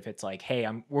style, but if it's like, hey,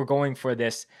 we're going for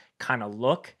this kind of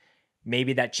look,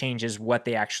 maybe that changes what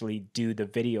they actually do the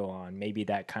video on. Maybe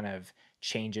that kind of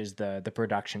changes the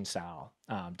production style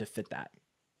to fit that.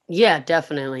 Yeah,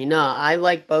 definitely. No, I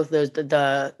like both those.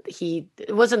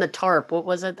 It wasn't the tarp. What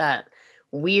was it? That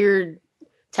weird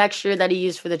texture that he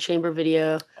used for the chamber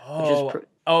video, which is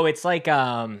It's like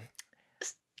I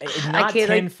not can't like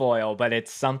tinfoil, but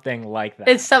it's something like that.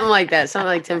 it's something like that, something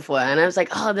like tinfoil. And I was like,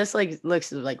 oh, this like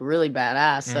looks like really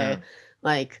badass. So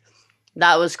like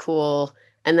that was cool.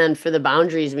 And then for the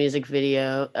Boundaries music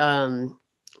video,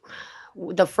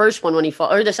 the first one when he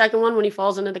falls, or the second one when he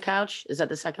falls into the couch, is that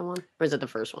the second one or is it the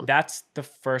first one? That's the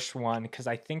first one, because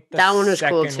I think That one was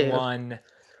cool, second too. one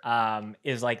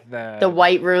is like The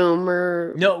white room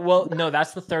or no,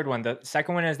 that's the third one. The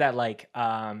second one is that like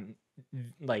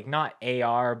not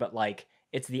AR, but like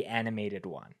it's the animated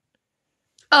one.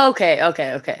 Okay.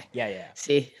 Yeah.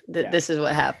 See, Yeah. this is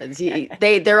what happens.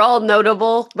 They're all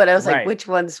notable, but I was like, Right. which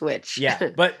one's which? Yeah,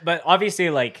 but obviously,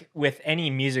 like with any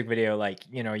music video, like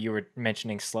you were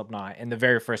mentioning Slipknot, and the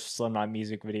very first Slipknot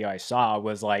music video I saw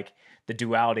was like the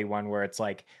Duality one, where it's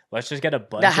like, let's just get a The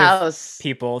bunch of house.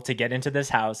 people to get into this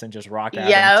house and just rock out and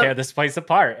Yeah. tear this place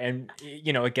apart, and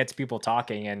it gets people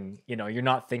talking, and you're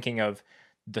not thinking of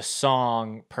the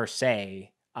song per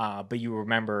se, but you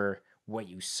remember what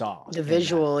you saw. The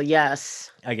visual,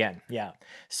 yes. Again, yeah.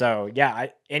 So yeah,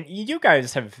 and you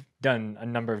guys have done a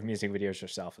number of music videos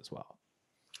yourself as well.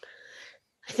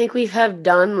 I think we have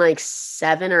done like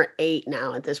 7 or 8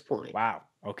 now at this point. Wow.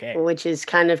 Okay. Which is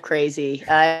kind of crazy.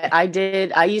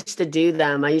 I used to do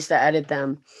them. I used to edit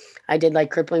them. I did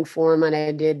like Crippling Form, and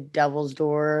I did Devil's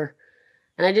Door,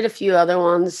 and I did a few other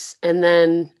ones. And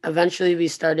then eventually we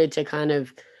started to kind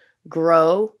of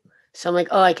grow. So I'm like,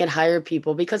 oh, I can hire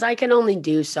people because I can only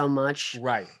do so much.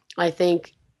 Right. I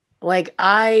think like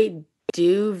I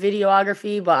do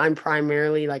videography, but I'm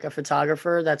primarily like a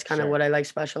photographer. That's kind of what I like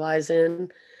specialize in.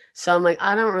 So I'm like,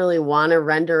 I don't really want to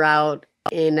render out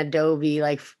in Adobe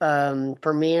like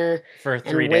Premiere for 3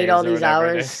 and days wait all these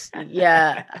hours.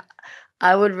 Yeah.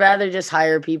 I would rather just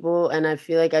hire people, and I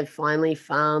feel like I finally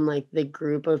found like the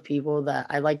group of people that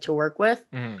I like to work with.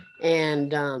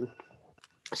 And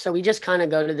so we just kind of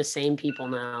go to the same people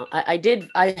now.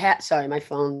 Sorry, my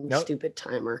phone, stupid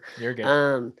timer. You're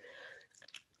good.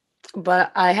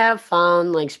 But I have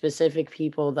found like specific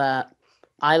people that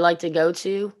I like to go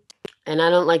to, and I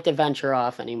don't like to venture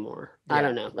off anymore. Yeah. I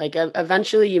don't know. Like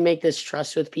eventually you make this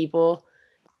trust with people,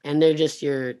 and they're just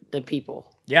the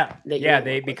people. Yeah. Yeah.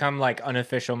 They become like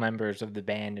unofficial members of the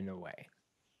band in a way.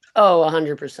 Oh,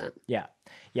 100%. Yeah.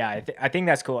 Yeah, I think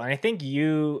that's cool. And I think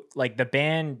the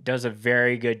band does a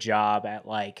very good job at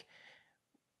like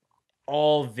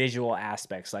all visual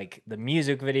aspects, like the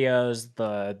music videos,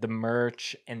 the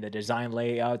merch, and the design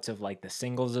layouts of like the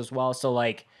singles as well. So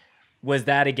like, was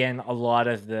that again a lot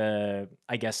of the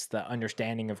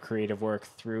understanding of creative work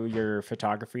through your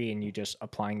photography, and you just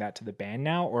applying that to the band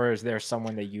now? Or is there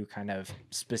someone that you kind of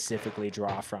specifically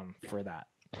draw from for that?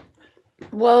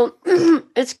 Well,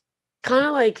 it's kind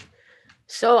of like,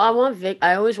 so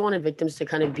I always wanted Victims to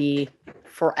kind of be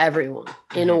for everyone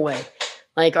in a way.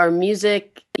 Like our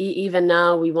music, even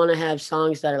now, we want to have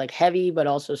songs that are like heavy, but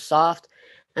also soft.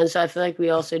 And so I feel like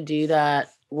we also do that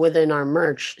within our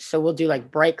merch. So we'll do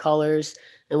like bright colors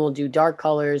and we'll do dark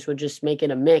colors. We'll just make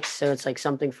it a mix. So it's like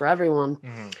something for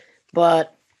everyone.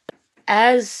 But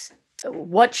as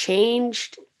what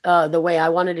changed the way I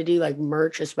wanted to do like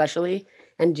merch, especially,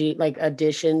 and do like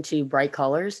addition to bright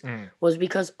colors was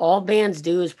because all bands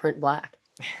do is print black.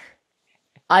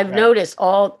 I've noticed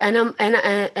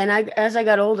as I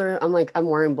got older, I'm like, I'm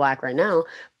wearing black right now,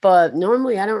 but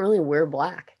normally I don't really wear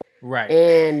black. Right.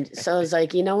 And so I was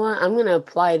like, you know what? I'm going to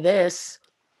apply this.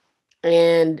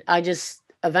 And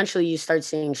eventually you start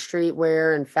seeing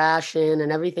streetwear and fashion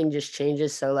and everything just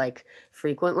changes so like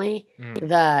frequently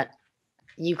that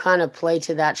you kind of play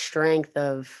to that strength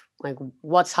of like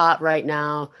what's hot right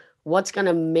now, what's going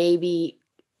to maybe,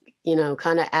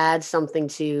 kind of add something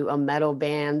to a metal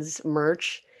band's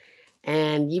merch.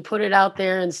 And you put it out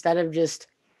there instead of just,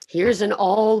 here's an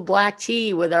all black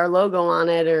tee with our logo on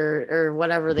it or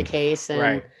whatever the case.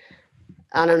 And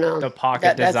I don't know. The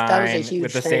pocket design that was a huge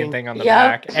with the thing. same thing on the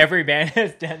back. Every band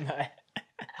has done that.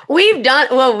 We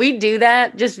do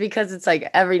that just because it's like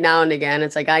every now and again,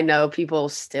 it's like, I know people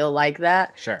still like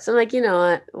that. Sure. So I'm like, you know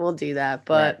what, we'll do that.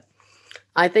 But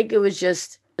I think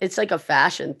it's like a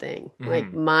fashion thing.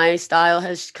 Like my style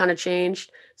has kind of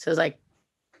changed. So it's like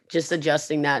just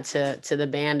adjusting that to the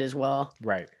band as well.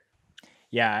 Right.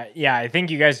 Yeah. Yeah. I think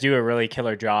you guys do a really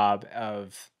killer job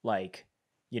of like,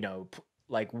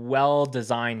 like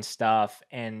well-designed stuff.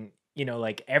 And,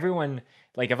 like everyone,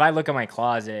 like if I look at my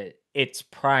closet, it's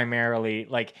primarily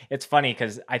like, it's funny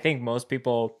because I think most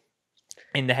people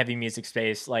in the heavy music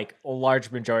space, like a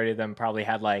large majority of them probably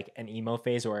had like an emo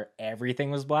phase where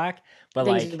everything was black, but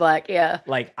Things black, yeah.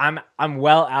 Like I'm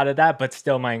well out of that, but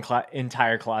still my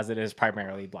entire closet is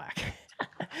primarily black.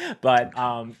 But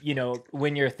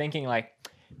when you're thinking like,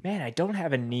 man, I don't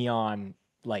have a neon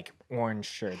like orange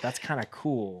shirt, that's kind of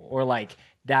cool, or like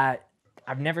that,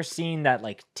 I've never seen that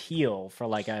like teal for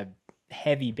like a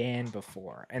heavy band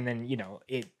before, and then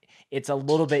it's a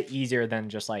little bit easier than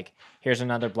just like, here's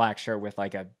another black shirt with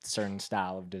like a certain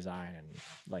style of design, and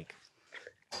like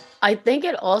I think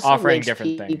it also makes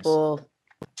people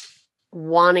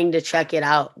wanting to check it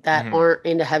out that aren't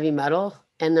into heavy metal,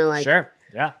 and they're like, sure,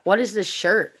 yeah, what is this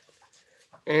shirt?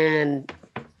 And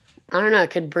I don't know,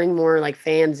 it could bring more like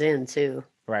fans in too.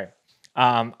 Right.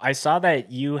 I saw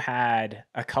that you had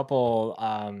a couple,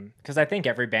 because I think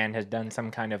every band has done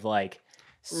some kind of like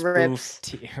spoof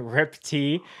Rips. rip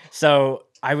tee. So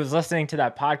I was listening to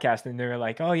that podcast and they were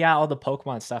like, "Oh yeah, all the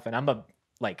Pokemon stuff." And I'm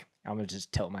gonna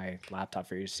just tilt my laptop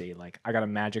for you to see. Like, I got a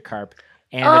Magikarp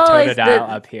and a It's Totodile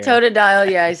up here. Totodile,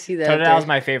 yeah, I see that. Totodile's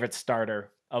my favorite starter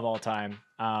of all time.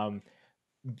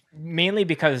 Mainly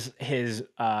because his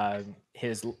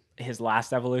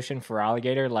last evolution for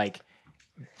Alligator, like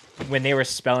when they were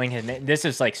spelling his name, this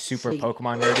is like super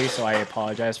Pokemon nerdy, so I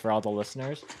apologize for all the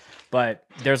listeners. But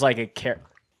there's like a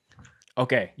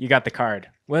Okay, you got the card.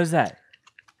 What is that?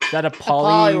 Is that a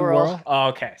Poliwhirl? Oh,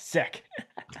 okay, sick.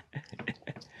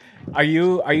 Are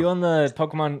you on the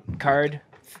Pokemon card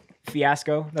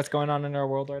fiasco that's going on in our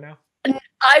world right now?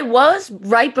 I was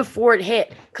right before it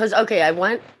hit because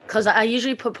I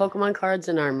usually put Pokemon cards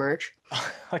in our merch.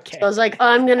 Okay. So I was like,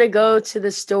 I'm gonna go to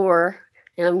the store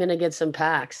and I'm gonna get some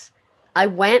packs. I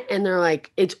went and they're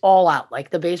like, it's all out. Like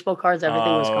the baseball cards,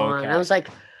 everything was gone. Okay. And I was like,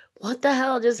 what the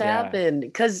hell just happened?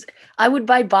 Because I would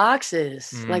buy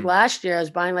boxes. Like last year, I was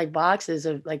buying like boxes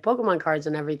of like Pokemon cards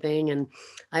and everything, and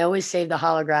I always save the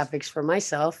holographics for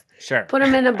myself. Sure. Put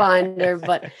them in a binder,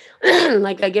 but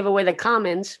like I give away the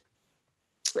commons.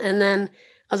 And then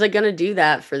I was like, gonna do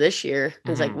that for this year.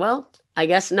 And it's like, well, I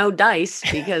guess no dice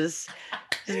because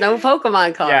there's no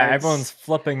Pokemon cards. Yeah, everyone's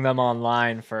flipping them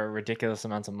online for ridiculous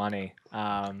amounts of money.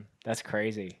 That's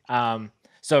crazy.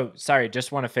 So sorry,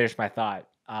 just want to finish my thought.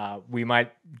 We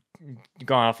might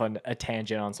go off on a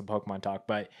tangent on some Pokemon talk,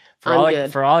 but for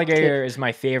Alligator is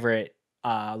my favorite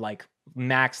like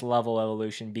max level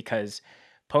evolution because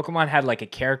Pokemon had like a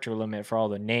character limit for all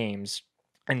the names.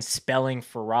 And spelling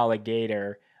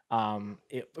Feraligatr,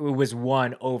 it was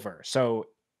 1 over. So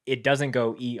it doesn't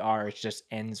go ER, it just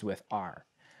ends with R.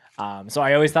 So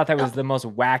I always thought that was the most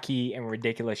wacky and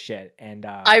ridiculous shit. And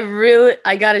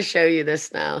I gotta show you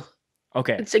this now.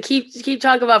 Okay. So keep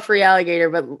talking about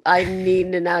Feraligatr, but I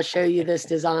need to now show you this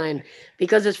design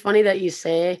because it's funny that you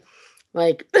say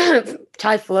like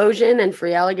Typhlosion and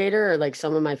Feraligatr are like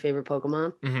some of my favorite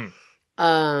Pokemon.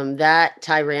 That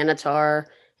Tyranitar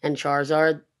and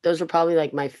Charizard, those are probably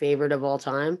like my favorite of all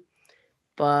time.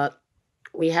 But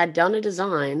we had done a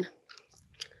design.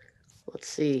 Let's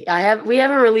see. We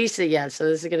haven't released it yet, so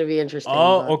this is gonna be interesting.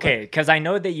 Okay. Because I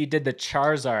know that you did the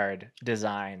Charizard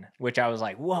design, which I was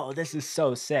like, whoa, this is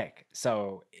so sick.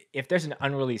 So if there's an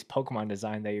unreleased Pokemon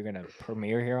design that you're gonna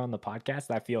premiere here on the podcast,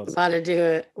 that feels about to do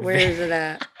it. Where is it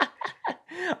at?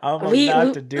 I'm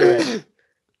about to do it.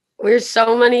 There's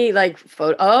so many like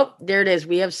photo. Oh, there it is.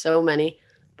 We have so many,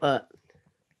 but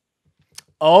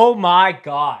oh my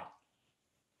god.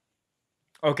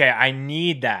 Okay, I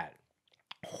need that.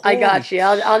 I got you.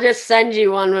 I'll just send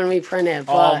you one when we print it.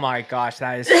 But oh my gosh,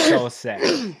 that is so sick.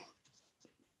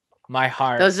 My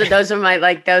heart. Those are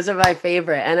my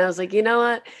favorite. And I was like, you know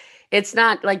what? It's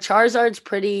not like Charizard's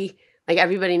pretty. Like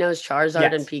everybody knows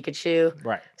Charizard and Pikachu.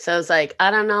 Right. So it's like,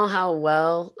 I don't know how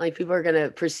well like people are going to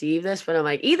perceive this, but I'm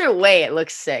like, either way, it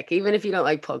looks sick. Even if you don't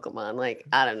like Pokemon, like,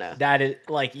 I don't know. That is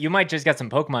like, you might just get some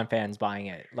Pokemon fans buying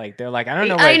it. Like, they're like, I don't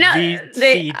know what I know.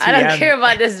 VCTMS. I don't care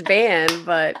about this band,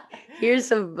 but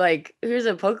here's a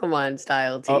Pokemon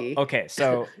style tee. Okay.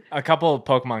 So a couple of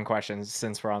Pokemon questions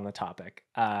since we're on the topic.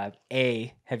 Have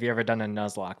you ever done a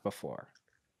Nuzlocke before?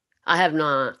 I have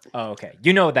not. Oh, okay.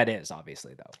 You know what that is,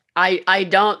 obviously, though. I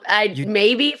don't.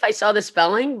 Maybe if I saw the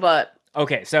spelling, but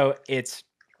okay. So it's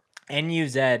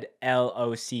Nuzlocke,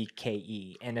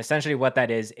 and essentially what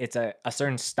that is, it's a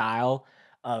certain style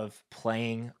of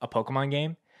playing a Pokemon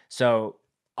game. So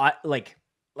I like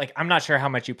I'm not sure how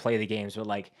much you play the games, but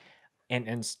like.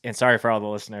 And sorry for all the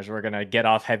listeners, we're going to get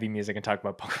off heavy music and talk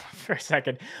about Pokemon for a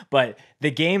second. But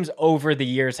the games over the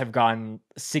years have gotten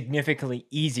significantly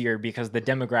easier because the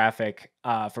demographic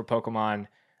for Pokemon,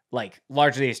 like,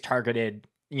 largely is targeted,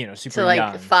 super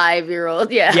young.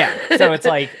 5-year-old, yeah. Yeah, so it's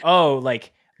like,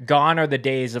 like, gone are the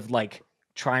days of, like,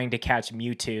 trying to catch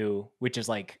Mewtwo, which is,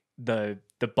 like, the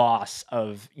boss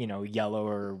of yellow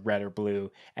or red or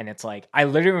blue, and it's like I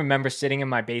literally remember sitting in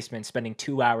my basement spending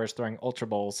 2 hours throwing Ultra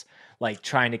Balls, like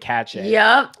trying to catch it.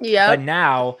 Yep. But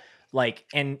now, like,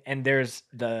 and there's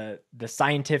the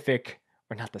scientific,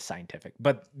 or not the scientific,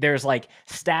 but there's like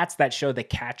stats that show the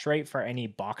catch rate for any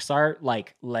box art,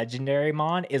 like legendary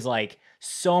mon, is like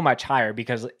so much higher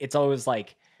because it's always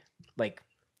like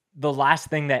the last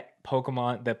thing that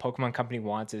the Pokemon company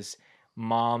wants is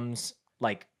moms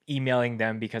like emailing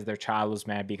them because their child was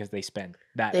mad because they spent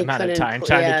that amount of time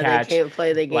trying to catch. They can't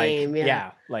play the game.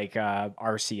 Like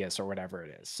Arceus or whatever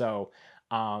it is. So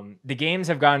the games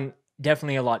have gotten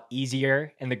definitely a lot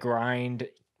easier, and the grind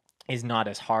is not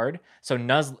as hard. So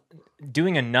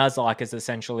doing a Nuzlocke is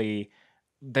essentially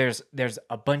there's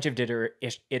a bunch of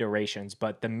iterations,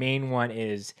 but the main one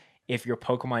is if your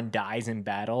Pokemon dies in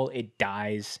battle, it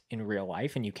dies in real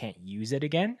life and you can't use it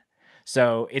again.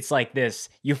 So it's like this,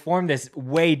 you form this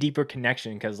way deeper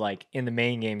connection because like in the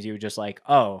main games, you would just like,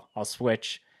 oh, I'll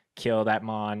switch, kill that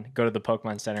Mon, go to the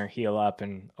Pokemon Center, heal up,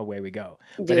 and away we go.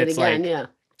 Do But it it's again, like, yeah.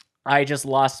 I just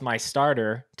lost my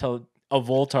starter to a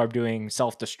Voltorb doing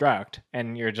self-destruct,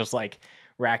 and you're just like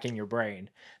racking your brain.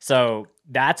 So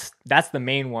that's the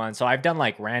main one. So I've done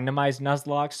like randomized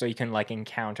Nuzlocke, so you can like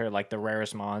encounter like the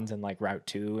rarest Mons in like Route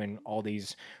 2 and all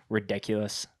these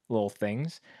ridiculous little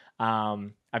things.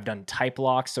 I've done type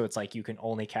locks, so it's like you can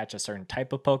only catch a certain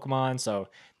type of Pokemon. So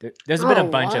there's been a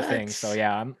bunch of things. So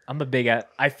yeah, I'm a big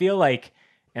I feel like,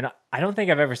 and I don't think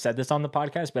I've ever said this on the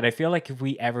podcast, but I feel like if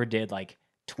we ever did like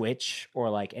Twitch or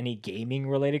like any gaming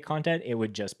related content, it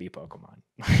would just be Pokemon.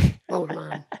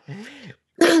 Pokemon.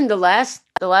 the last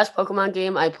Pokemon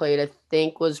game I played, I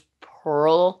think, was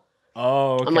Pearl.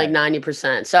 Oh, okay. I'm like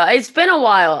 90%. So it's been a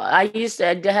while. I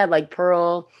had like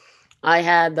Pearl. I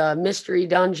had the Mystery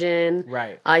Dungeon.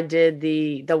 Right. I did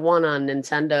the one on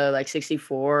Nintendo, like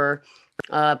 64.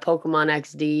 Pokemon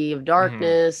XD of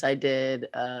Darkness. Mm-hmm. I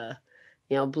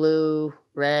did Blue,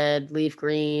 Red, Leaf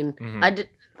Green. Mm-hmm. I did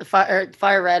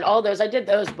Fire Red, all those. I did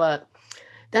those, but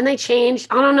then they changed.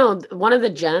 I don't know. One of the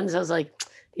gens, I was like,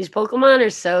 these Pokemon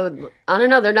are so, I don't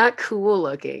know, they're not cool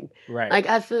looking. Right. Like,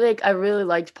 I feel like I really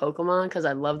liked Pokemon because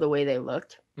I love the way they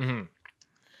looked. Mm-hmm.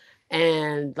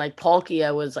 And like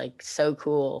Palkia was like so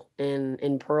cool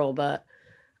in Pearl, but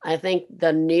I think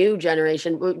the new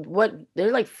generation,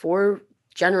 they're like 4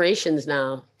 generations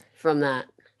now from that.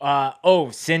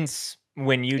 Since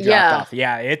when you dropped off.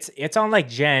 Yeah, it's on like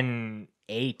Gen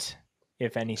 8,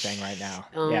 if anything, right now.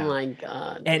 Oh my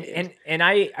god. And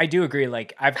I do agree,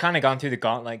 like I've kind of gone through the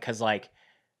gauntlet because like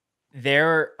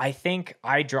I think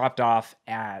I dropped off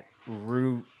at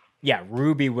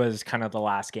Ruby was kind of the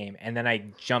last game, and then I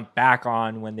jumped back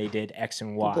on when they did X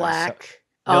and Y. Black.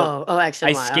 X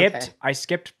and Y. I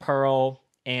skipped Pearl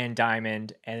and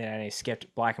Diamond, and then I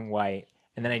skipped Black and White,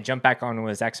 and then I jumped back on when it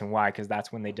was X and Y because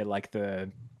that's when they did like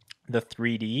the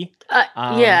 3D.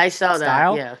 I saw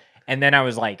style. that. Yeah. And then I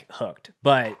was like hooked.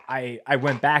 But I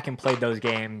went back and played those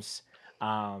games,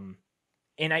 and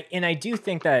I do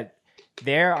think that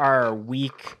there are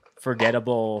weak,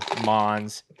 forgettable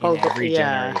Mons in every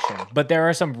generation. But there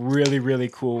are some really, really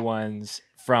cool ones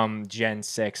from Gen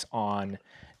 6 on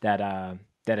that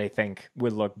I think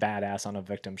would look badass on a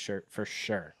Victim shirt for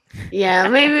sure. Yeah,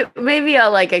 maybe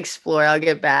I'll like explore. I'll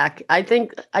get back. I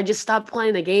think I just stopped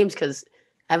playing the games because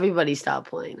everybody stopped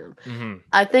playing them. Mm-hmm.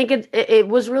 I think it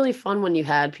was really fun when you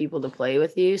had people to play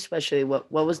with you, especially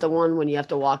what was the one when you have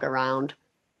to walk around?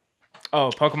 Oh,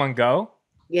 Pokemon Go?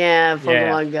 Yeah,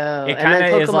 Pokemon Go. It kind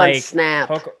of is like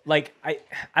Snap.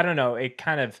 I don't know. It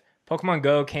kind of Pokemon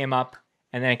Go came up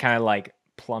and then it kind of like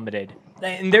plummeted.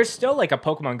 And there's still like a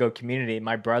Pokemon Go community.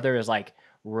 My brother is like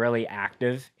really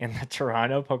active in the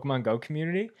Toronto Pokemon Go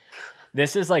community.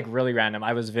 This is like really random.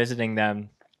 I was visiting them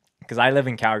because I live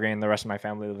in Calgary and the rest of my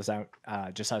family lives out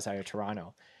just outside of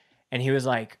Toronto. And he was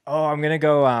like, "Oh, I'm gonna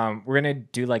go. We're gonna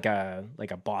do like a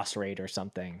boss raid or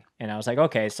something." And I was like,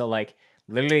 "Okay." So like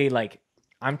literally like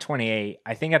I'm 28.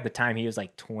 I think at the time he was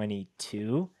like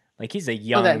 22. Like he's a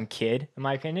young kid in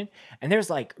my opinion. And there's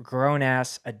like grown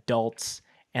ass adults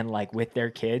and like with their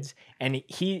kids, and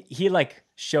he like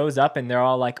shows up and they're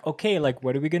all like, "Okay, like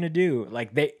what are we gonna do?"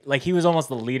 Like he was almost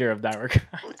the leader of that work.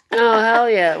 Oh hell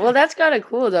yeah! Well, that's kind of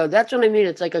cool though. That's what I mean.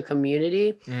 It's like a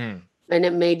community. And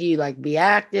it made you like be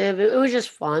active. It was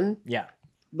just fun. Yeah.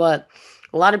 But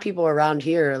a lot of people around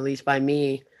here, at least by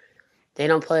me, they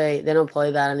don't play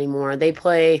that anymore. They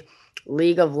play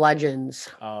League of Legends.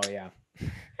 Oh yeah.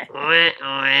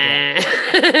 Yeah.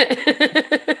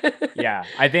 Yeah.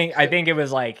 I think it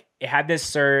was like it had this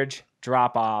surge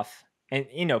drop off. And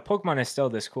you know, Pokemon is still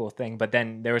this cool thing, but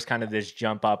then there was kind of this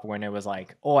jump up when it was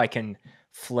like, oh, I can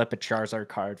flip a Charizard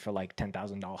card for like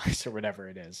 $10,000 or whatever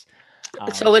it is.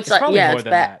 So it's like, yeah, more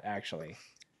than that actually.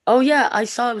 Oh yeah, I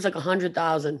saw it was like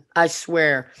 100,000. I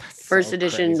swear, that's first so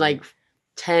edition, crazy. like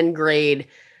 10 grade.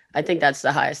 I think that's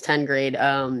the highest 10 grade.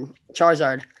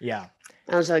 Charizard. Yeah.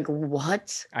 I was like,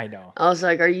 what? I know. I was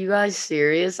like, are you guys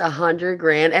serious?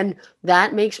 $100,000, and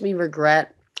that makes me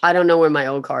regret. I don't know where my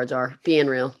old cards are. Being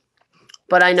real,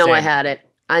 but I know Same. I had it.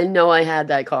 I know I had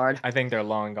that card. I think they're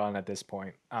long gone at this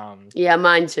point. Yeah,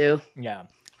 mine too. Yeah.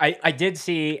 I did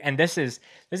see, and this is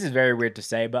very weird to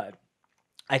say, but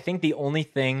I think the only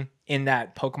thing in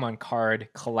that Pokemon card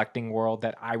collecting world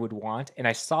that I would want, and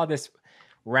I saw this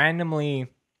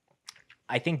randomly,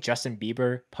 I think Justin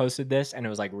Bieber posted this and it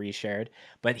was like reshared,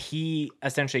 but he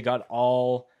essentially got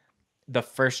all the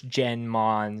first gen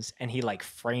Mons and he like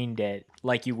framed it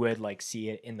like you would like see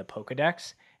it in the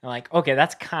Pokedex. And like, okay,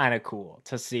 that's kind of cool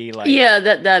to see like, Yeah,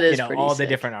 that is pretty all sick. the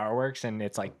different artworks and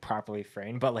it's like properly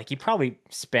framed, but like he probably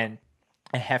spent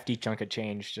a hefty chunk of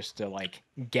change just to like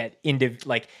get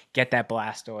that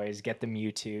Blastoise, get the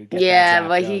Mewtwo, get Yeah, that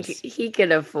but Zapdos. he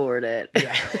can afford it.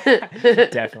 Yeah,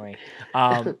 definitely.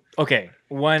 Okay,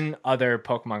 one other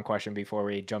Pokemon question before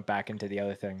we jump back into the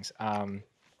other things.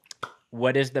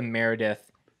 What is the Meredith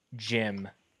gym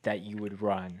that you would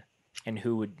run, and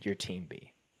who would your team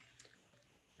be?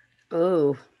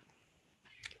 Oh,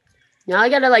 now I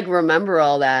gotta like remember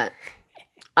all that.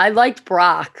 I liked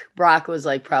Brock. Brock was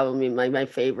like probably my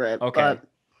favorite. Okay, But,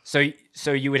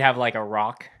 so you would have like a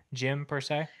rock gym per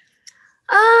se?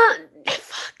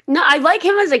 fuck. No, I like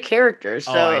him as a character.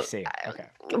 So, I see. Okay.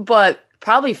 But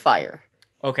probably Fire.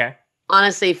 Okay.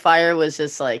 Honestly, Fire was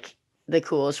just like the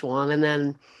coolest one. And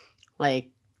then, like,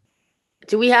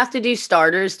 do we have to do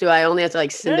starters? Do I only have to like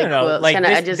Cyndaquil? No. Like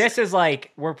this, this is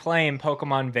like we're playing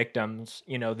Pokemon Victims,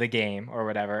 the game or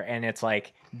whatever, and it's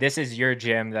like this is your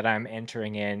gym that I'm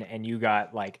entering in, and you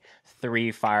got like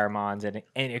 3 Firemons, and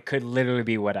it could literally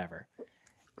be whatever.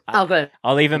 Okay.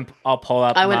 I'll pull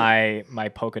up my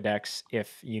Pokedex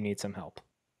if you need some help.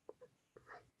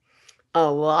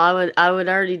 Oh well, I would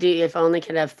already do if I only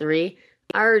could have 3.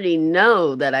 I already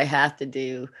know that I have to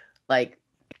do like,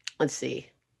 let's see.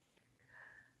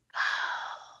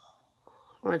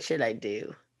 What should I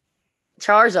do?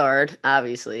 Charizard,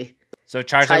 obviously. So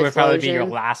Charizard would probably be your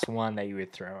Typhlosion. last one that you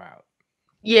would throw out.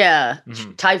 Yeah,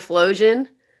 Mhm. Typhlosion.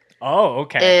 Oh,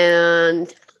 okay.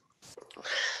 And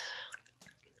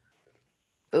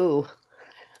ooh,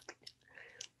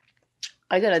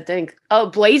 I gotta think.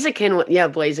 Oh, Blaziken. Yeah,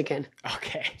 Blaziken.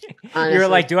 Okay. You were Honestly.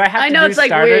 like, do I have I to know do it's, like,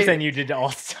 starters? weird. And you did all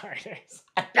starters.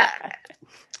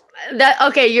 That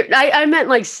okay? I meant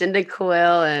like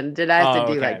Cyndaquil, and did I have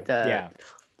to do okay. like the Yeah.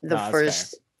 the No, that's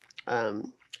first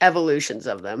evolutions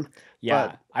of them? Yeah,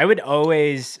 But I would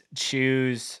always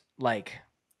choose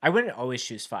I wouldn't always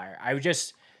choose fire. I would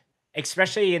just,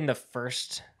 especially in the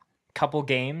first couple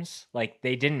games, like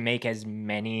they didn't make as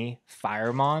many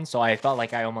Firemon, so I felt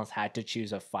like I almost had to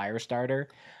choose a fire starter,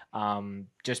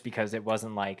 just because it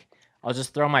wasn't like I'll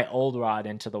just throw my old rod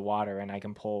into the water and I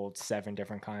can pull 7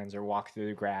 different kinds, or walk through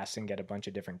the grass and get a bunch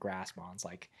of different grass mons.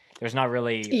 Like there's not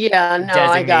really yeah, no,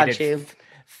 I got designated you.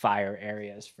 fire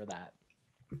areas for that.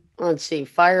 Let's see,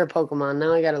 fire Pokemon.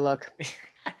 Now I gotta look.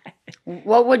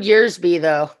 What would yours be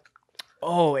though?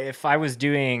 Oh, if I was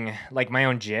doing like my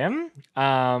own gym,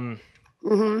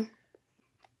 Mm-hmm.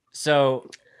 so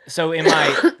in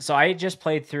my so I just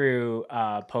played through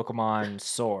Pokemon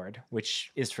Sword,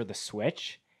 which is for the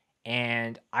Switch,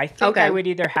 and I think I Okay. would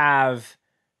either have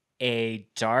a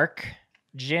dark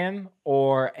gym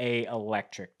or a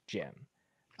electric gym.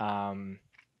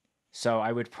 So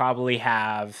I would probably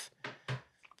have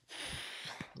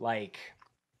like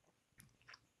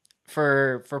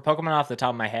for Pokemon off the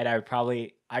top of my head, I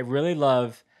really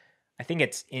love. I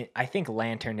think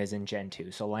Lantern is in Gen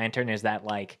 2. So Lantern is that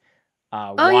like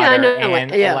water yeah, I know.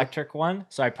 and Yeah. electric one.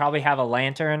 So I probably have a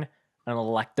Lantern, an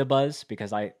Electabuzz,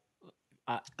 because I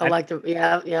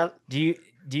Yeah. do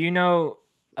you know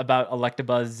about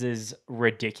Electabuzz's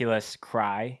ridiculous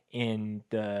cry in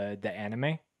the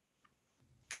anime?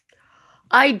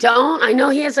 I don't. I know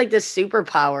he has like this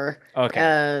superpower.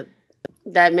 Okay.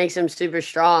 That makes him super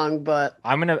strong, but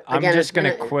I'm again, just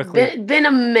gonna quickly been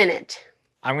a minute.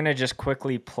 I'm gonna just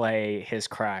quickly play his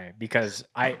cry, because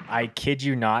I kid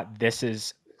you not, this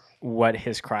is what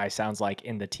his cry sounds like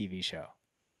in the TV show.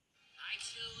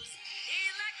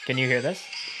 Can you hear this?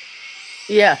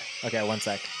 Yeah. Okay, one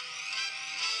sec.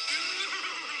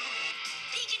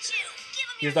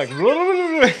 He's like,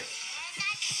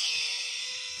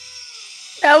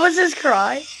 That was his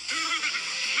cry.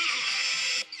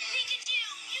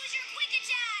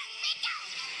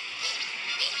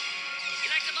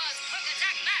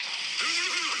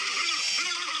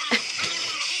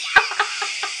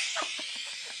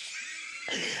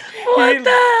 What the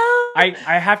hell?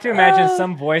 I have to imagine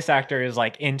some voice actor is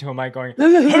like into a mic going just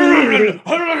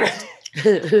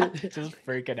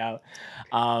freaking out.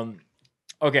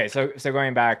 Okay, so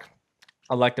going back,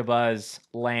 Electabuzz,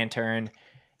 Lantern,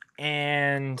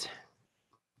 and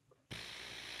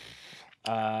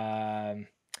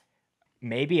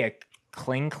maybe a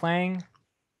Kling Clang.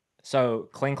 So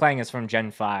Kling Clang is from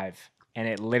Gen 5, and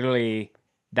it literally,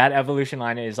 that evolution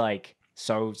line is like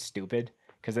so stupid,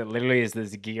 because it literally is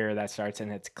this gear that starts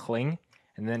and it's Kling,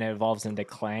 and then it evolves into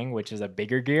Clang, which is a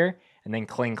bigger gear, and then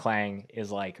Cling Clang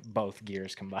is like both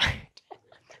gears combined.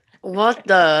 What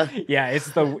the? Yeah,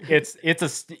 it's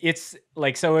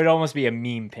like, so it'd almost be a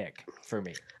meme pick for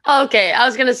me. Okay, I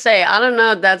was gonna say I don't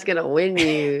know if that's gonna win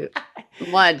you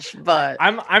much, but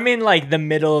I'm in like the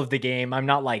middle of the game. I'm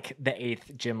not like the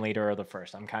 8th gym leader or the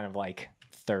 1st. I'm kind of like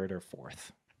 3rd or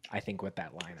 4th, I think, with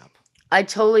that lineup. I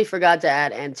totally forgot to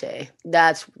add Entei.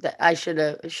 I should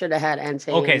have had Entei.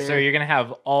 Okay, so you're gonna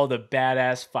have all the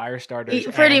badass fire starters.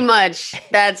 Pretty much.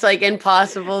 That's like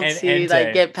impossible and to Entei.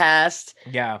 like get past.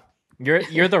 Yeah,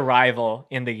 you're the rival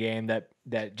in the game that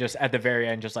just at the very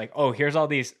end, just like, oh, here's all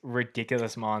these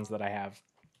ridiculous mons that I have.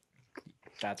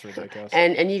 That's ridiculous.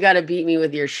 And you got to beat me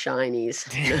with your shinies.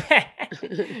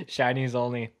 Shinies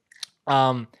only.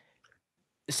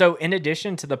 So in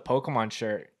addition to the Pokemon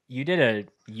shirt, you did a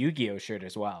Yu-Gi-Oh shirt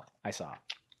as well. I saw.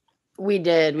 We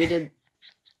did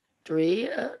 3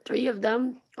 of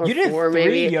them. Or you did 4, 3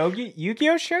 maybe.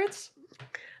 Yu-Gi-Oh shirts?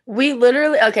 We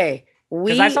literally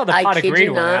Because I saw the pot of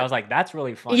green one. And I was like, that's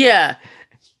really fun. Yeah.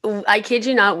 I kid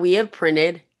you not, we have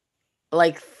printed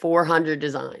like 400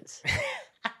 designs.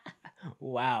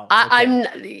 Wow.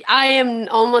 I am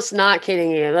almost not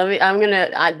kidding you.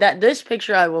 This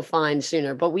picture I will find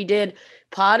sooner, but we did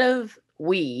pot of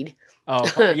weed. Oh,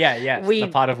 yeah. The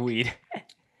pot of weed.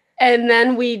 And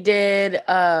then we did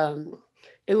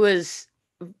it was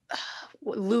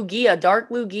Lugia, Dark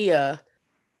Lugia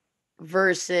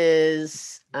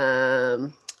versus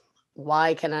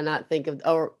why can I not think of,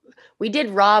 or we did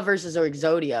Ra versus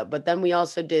Exodia, but then we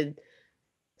also did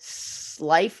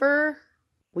Slifer.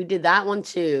 We did that one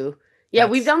too. Yeah,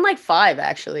 we've done like 5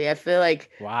 actually. I feel like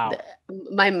wow,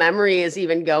 my memory is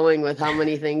even going with how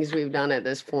many things we've done at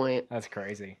this point. That's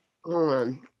crazy. Hold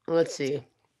on, let's see.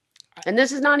 And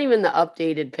this is not even the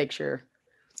updated picture.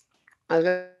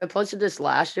 I posted this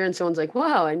last year, and someone's like,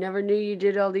 "Wow, I never knew you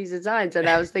did all these designs." And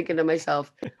I was thinking to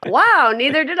myself, "Wow,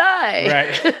 neither did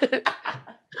I." Right.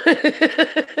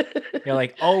 You're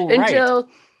like, "Oh, right."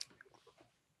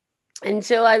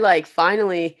 Until I like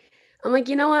finally, I'm like,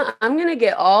 you know what? I'm gonna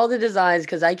get all the designs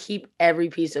because I keep every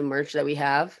piece of merch that we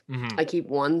have. Mm-hmm. I keep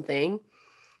one thing.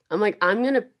 I'm like, I'm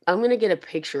gonna get a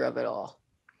picture of it all.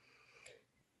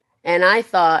 And I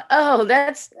thought, oh,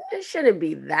 it shouldn't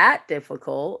be that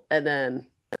difficult. And then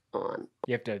on.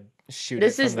 You have to shoot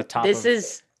it from the top.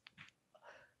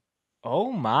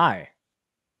 Oh my.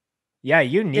 Yeah,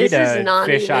 you need a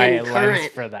fisheye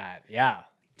lens for that. Yeah.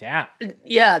 Damn.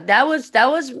 Yeah, that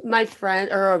was my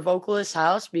friend or a vocalist's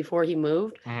house before he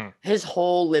moved. Mm-hmm. His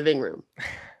whole living room.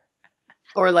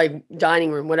 Or like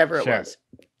dining room, whatever it was.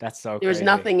 That's so There was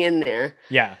nothing in there.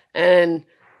 Yeah. And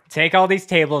take all these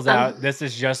tables out. This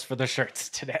is just for the shirts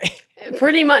today.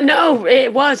 Pretty much. No,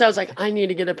 it was. I was like, I need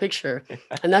to get a picture.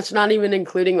 And that's not even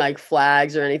including like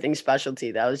flags or anything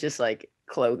specialty. That was just like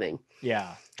clothing.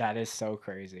 Yeah, that is so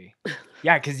crazy.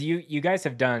 Yeah, because you guys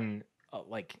have done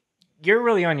like, you're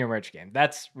really on your merch game.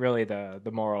 That's really the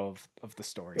moral of the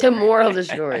story. The moral of the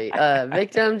story.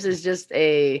 Victims is just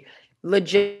a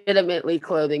legitimately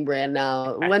clothing brand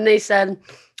now. When they said,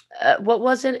 what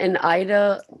was it?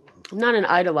 Not an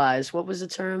idolize. What was the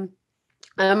term?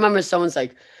 I remember someone's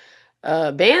like,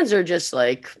 bands are just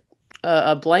like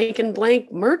a blank and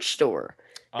blank merch store.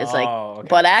 It's okay.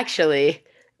 but actually.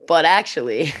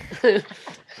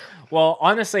 Well,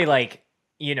 honestly, like,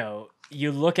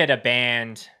 you look at a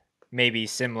band maybe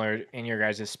similar in your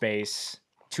guys' space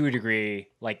to a degree,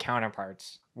 like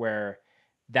Counterparts, where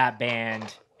that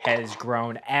band has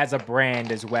grown as a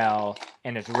brand as well,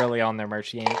 and it's really on their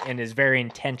merch game and is very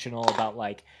intentional about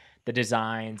like the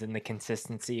designs and the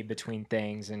consistency between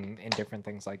things and different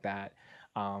things like that.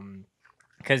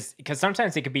 Because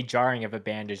sometimes it could be jarring if a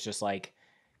band is just like,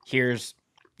 here's,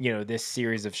 this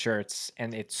series of shirts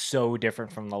and it's so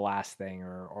different from the last thing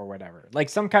or whatever. Like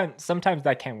sometimes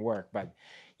that can work, but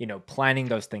planning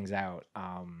those things out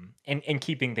and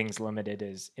keeping things limited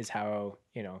is how,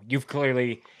 you've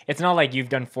clearly, it's not like you've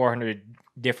done 400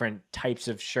 different types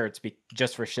of shirts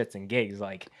just for shits and gigs.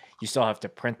 Like you still have to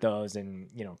print those and,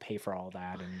 pay for all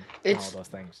that and all those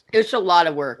things. It's a lot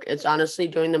of work. It's honestly,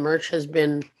 doing the merch has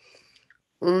been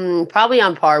probably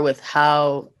on par with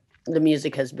how the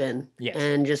music has been. Yes.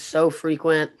 And just so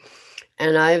frequent.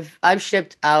 And I've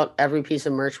shipped out every piece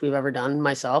of merch we've ever done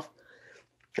myself.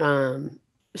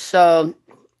 So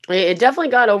it definitely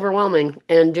got overwhelming,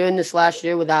 and doing this last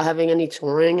year without having any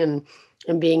touring and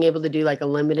being able to do like a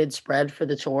limited spread for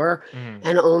the tour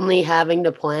and only having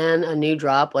to plan a new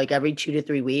drop like every 2 to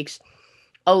 3 weeks,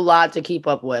 a lot to keep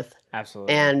up with.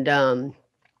 Absolutely. And,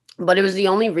 but it was the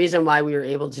only reason why we were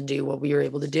able to do what we were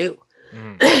able to do.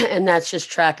 And that's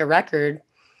just track a record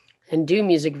and do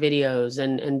music videos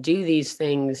and do these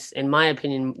things, in my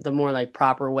opinion, the more like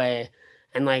proper way,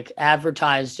 and like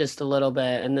advertise just a little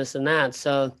bit and this and that.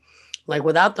 So like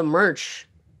without the merch,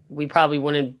 we probably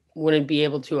wouldn't be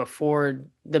able to afford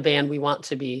the band we want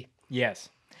to be. Yes.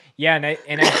 Yeah, and I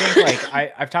think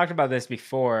like I've talked about this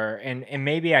before, and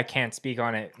maybe I can't speak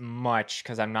on it much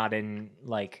because I'm not in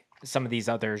like some of these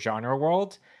other genre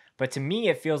worlds, but to me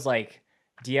it feels like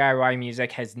DIY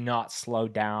music has not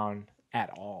slowed down at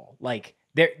all. Like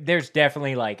there's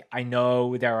definitely like, I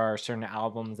know there are certain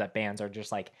albums that bands are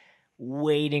just like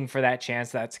waiting for that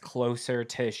chance that's closer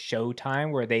to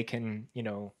showtime where they can,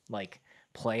 like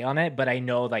play on it, but I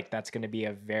know like that's going to be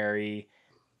a very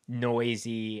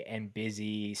noisy and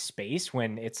busy space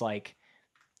when it's like,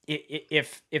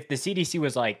 if the CDC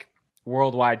was like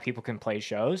worldwide people can play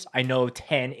shows, I know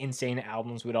 10 insane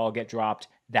albums would all get dropped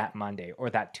that Monday or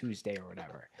that Tuesday or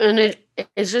whatever. And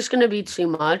it's just going to be too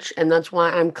much, and that's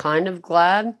why I'm kind of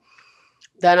glad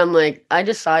that I'm like, I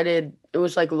decided it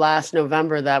was like last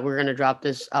November that we're going to drop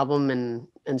this album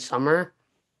in summer,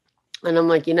 and I'm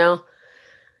like,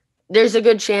 there's a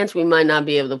good chance we might not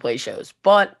be able to play shows,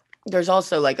 but there's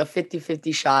also like a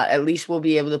 50-50 shot. At least we'll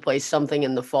be able to play something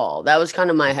in the fall. That was kind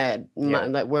of my head,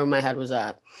 where my head was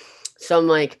at. So I'm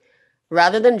like,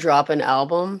 rather than drop an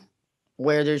album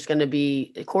where there's going to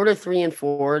be quarter 3 and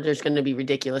 4, there's going to be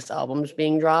ridiculous albums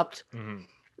being dropped.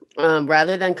 Mm-hmm.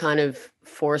 Rather than kind of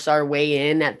force our way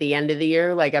in at the end of the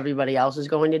year, like everybody else is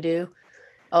going to do,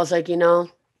 I was like,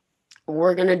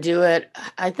 we're going to do it.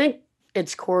 I think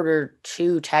it's quarter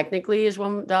 2 technically is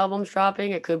when the album's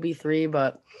dropping. It could be 3,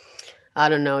 but I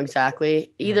don't know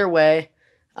exactly. Either way,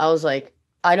 I was like,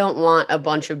 I don't want a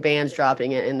bunch of bands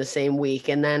dropping it in the same week,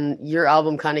 and then your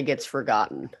album kind of gets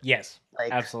forgotten. Yes,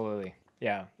 absolutely.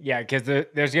 Yeah, because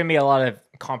there's going to be a lot of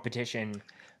competition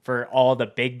for all the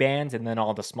big bands, and then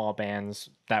all the small bands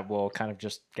that will kind of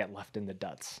just get left in the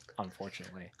dust,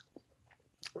 unfortunately.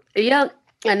 Yeah,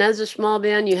 and as a small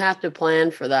band, you have to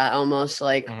plan for that almost.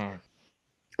 Like,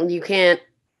 you can't,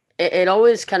 it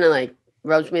always kind of like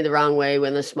rubs me the wrong way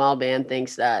when the small band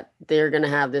thinks that they're going to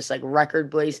have this like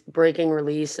record breaking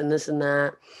release and this and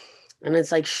that. And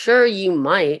it's like, sure, you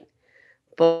might,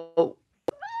 but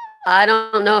I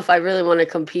don't know if I really want to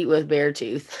compete with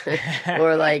Beartooth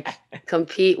or like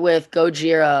compete with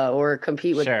Gojira or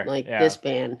compete with this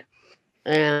band.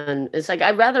 And it's like,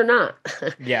 I'd rather not.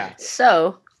 Yeah.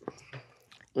 So,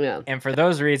 yeah. And for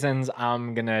those reasons,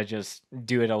 I'm going to just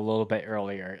do it a little bit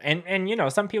earlier. And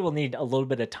some people need a little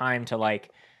bit of time to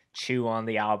like chew on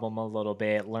the album a little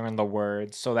bit, learn the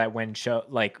words, so that when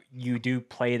you do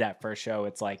play that first show,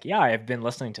 it's like, yeah, I've been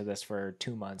listening to this for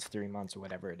 2 months, 3 months, or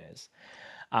whatever it is.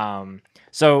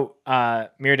 So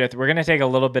Meredith, we're going to take a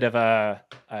little bit of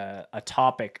a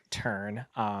topic turn,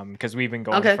 because we've been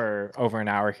going for over an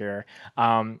hour here.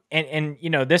 And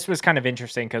this was kind of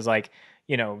interesting because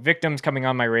Victims coming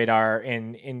on my radar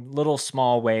in little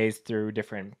small ways through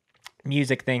different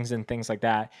music things and things like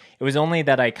that. It was only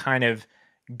that I kind of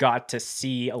got to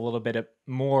see a little bit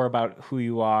more about who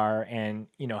you are and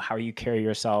how you carry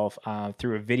yourself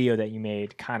through a video that you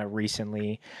made kind of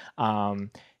recently.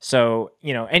 So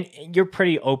and you're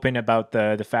pretty open about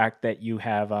the fact that you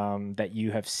have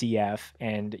CF,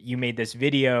 and you made this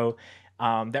video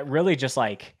that really just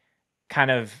like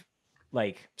kind of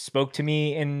like spoke to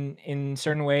me in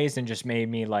certain ways and just made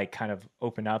me like kind of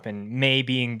open up. And May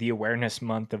being the awareness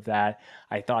month of that,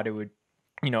 I thought it would,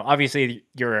 obviously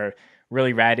you're a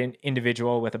really rad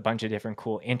individual with a bunch of different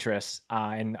cool interests,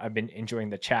 and I've been enjoying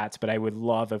the chats, but I would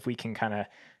love if we can kind of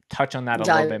touch on that a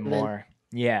little bit more.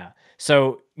 Yeah.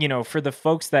 So, for the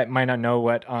folks that might not know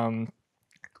what, and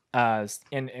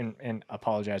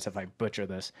apologize if I butcher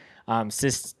this,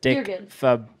 cystic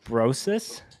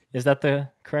fibrosis, is that the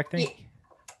correct thing?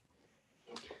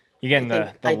 You're getting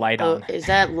the light on. Is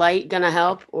that light going to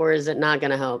help, or is it not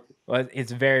going to help? Well,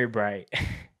 it's very bright.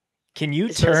 Can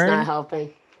you So turn? It's not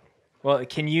helping. Well,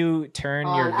 can you turn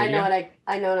your video?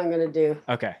 I know what I'm going to do.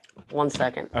 Okay. 1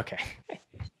 second. Okay.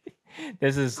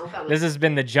 This has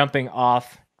been the jumping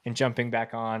off and jumping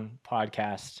back on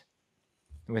podcast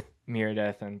with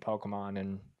Meredith and Pokemon,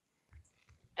 and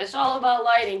it's all about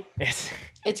lighting.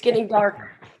 It's getting dark.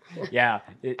 Yeah.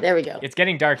 There we go. It's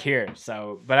getting dark here,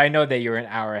 but I know that you're an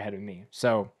hour ahead of me,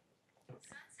 so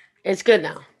it's good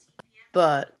now.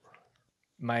 But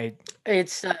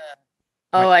it's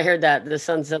I heard that the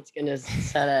sunset's gonna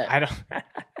set at.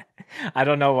 I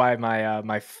don't know why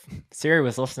my Siri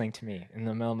was listening to me in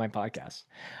the middle of my podcast.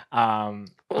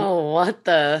 What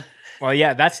the? Well,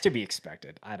 yeah, that's to be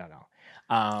expected. I don't know.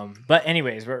 But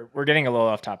anyways, we're getting a little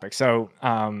off topic. So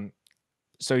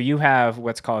So you have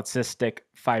what's called cystic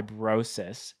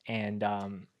fibrosis, and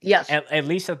Yes. at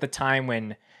least at the time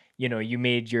when you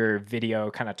made your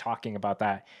video kind of talking about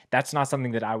that, that's not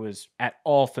something that I was at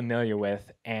all familiar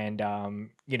with, and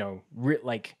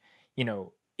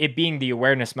it being the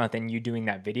awareness month and you doing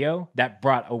that video, that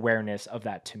brought awareness of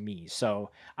that to me.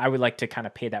 So I would like to kind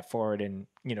of pay that forward and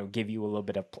give you a little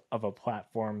bit of a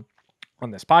platform on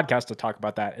this podcast to talk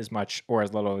about that as much or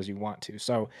as little as you want to.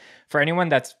 So for anyone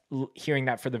that's hearing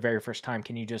that for the very first time,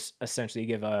 can you just essentially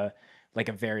give a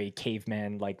very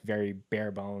caveman, like very bare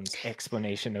bones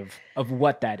explanation of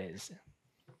what that is?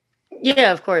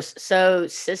 Yeah, of course. So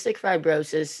cystic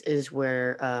fibrosis is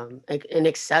where an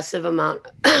excessive amount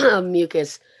of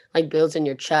mucus like builds in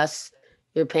your chest,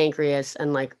 your pancreas,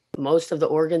 and like most of the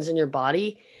organs in your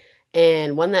body.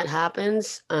 And when that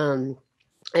happens,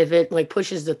 if it like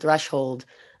pushes the threshold,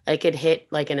 it could hit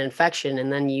like an infection,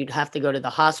 and then you'd have to go to the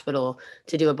hospital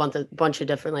to do a bunch of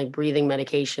different like breathing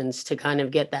medications to kind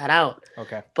of get that out.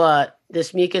 Okay. But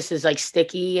this mucus is like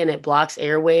sticky and it blocks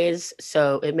airways,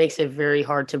 so it makes it very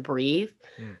hard to breathe.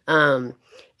 And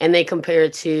they compare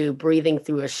it to breathing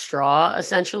through a straw,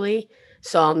 essentially.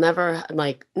 So I'll never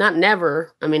not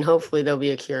never. I mean, hopefully there'll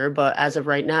be a cure, but as of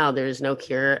right now, there is no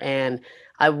cure, and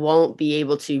I won't be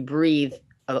able to breathe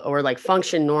or like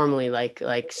function normally like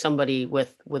somebody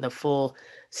with a full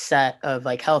set of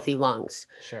like healthy lungs.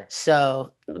 Sure.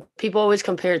 So people always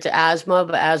compare it to asthma,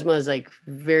 but asthma is like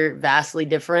very vastly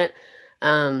different.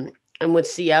 And with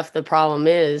CF, the problem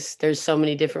is there's so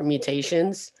many different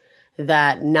mutations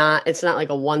that it's not like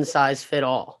a one size fit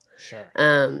all. Sure.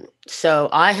 So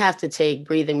I have to take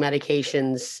breathing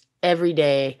medications every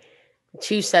day,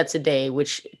 2 sets a day,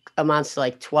 which amounts to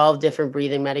like 12 different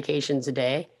breathing medications a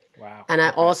day. Wow. And I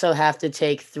also have to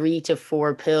take 3 to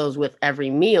 4 pills with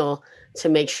every meal to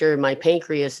make sure my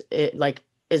pancreas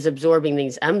is absorbing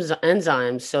these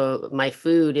enzymes. So my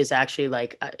food is actually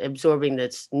like absorbing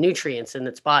its nutrients in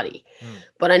its body.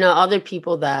 But I know other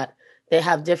people that they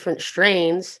have different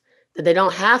strains that they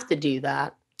don't have to do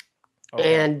that.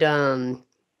 Okay. And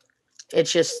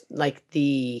it's just like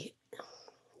the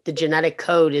genetic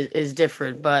code is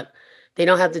different, but they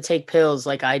don't have to take pills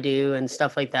like I do and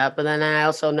stuff like that. But then I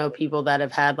also know people that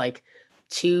have had like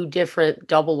 2 different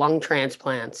double lung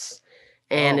transplants,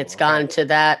 and it's gone to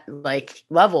that like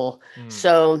level.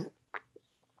 So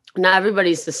not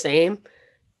everybody's the same,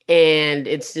 and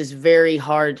it's just very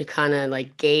hard to kind of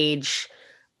like gauge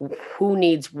who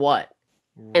needs what.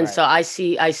 Right. And so I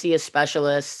see a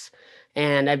specialist,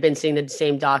 and I've been seeing the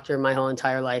same doctor my whole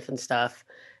entire life and stuff.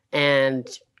 And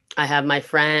I have my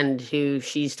friend who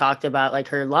she's talked about like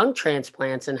her lung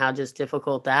transplants and how just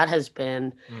difficult that has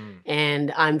been.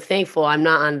 And I'm thankful I'm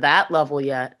not on that level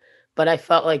yet, but I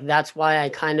felt like that's why I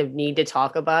kind of need to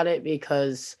talk about it,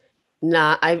 because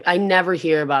I never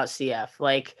hear about CF.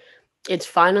 Like it's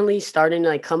finally starting to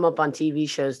like come up on TV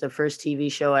shows. The first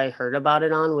TV show I heard about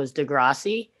it on was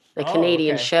Degrassi, the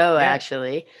Canadian show,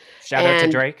 actually. Shout out to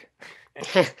Drake.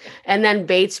 And then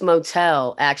Bates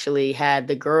Motel actually had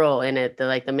the girl in it.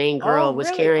 The main girl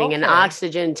was carrying an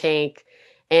oxygen tank.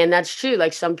 And that's true.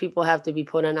 Like some people have to be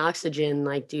put on oxygen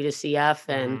like due to CF.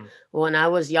 And when I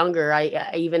was younger,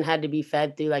 I even had to be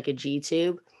fed through like a G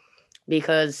tube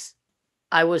because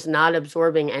I was not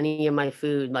absorbing any of my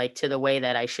food like to the way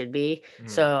that I should be.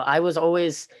 So I was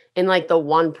always in like the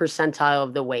 1 percentile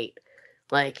of the weight.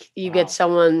 Like you get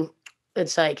someone,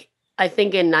 it's like, I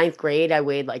think in 9th grade, I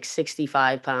weighed like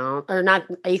 65 pounds, or not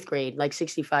 8th grade, like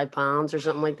 65 pounds or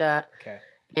something like that. Okay.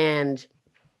 And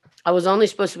I was only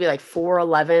supposed to be like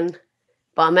 4'11",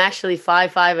 but I'm actually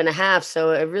 5'5.5".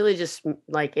 So it really just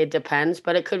like, it depends,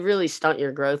 but it could really stunt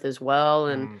your growth as well.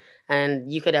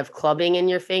 And you could have clubbing in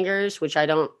your fingers, which I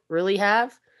don't really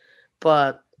have,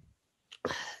 but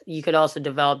you could also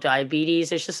develop diabetes.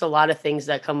 There's just a lot of things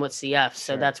that come with CF.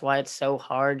 So that's why it's so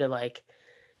hard to like,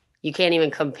 you can't even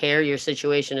compare your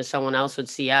situation to someone else with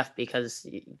CF because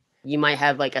you might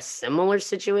have like a similar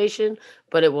situation,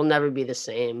 but it will never be the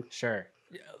same. Sure.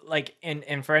 Like,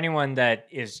 and for anyone that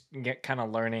is kind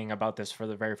of learning about this for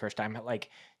the very first time,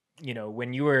 like,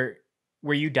 when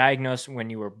were you diagnosed when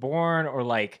you were born, or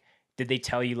like, did they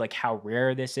tell you like how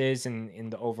rare this is in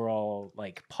the overall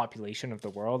like population of the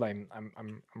world?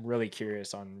 I'm really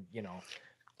curious on,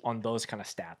 on those kind of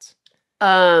stats.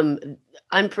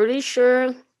 I'm pretty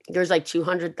sure there's like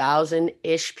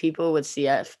 200,000-ish people with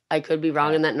CF. I could be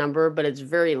wrong in that number, but it's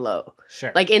very low.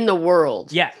 Sure. Like in the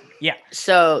world. Yeah.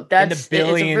 So that's in the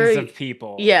billions of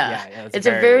people. Yeah. It's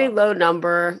a very low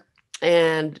number.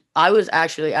 And I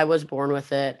was born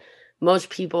with it.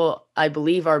 most people, I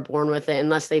believe, are born with it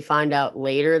unless they find out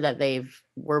later that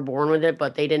were born with it,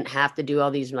 but they didn't have to do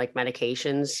all these like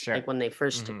medications Sure. like when they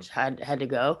first Mm-hmm. had to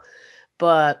go.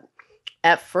 But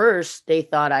at first they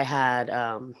thought I had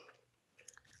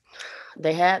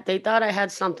they thought I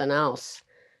had something else.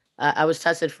 I was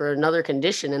tested for another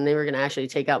condition, and they were going to actually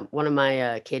take out one of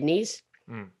my kidneys.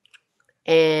 Mm.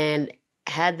 And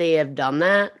had they have done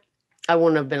that, I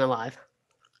wouldn't have been alive.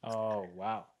 Oh,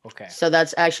 wow. Okay. So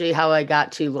that's actually how I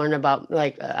got to learn about,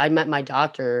 like, I met my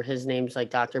doctor. His name's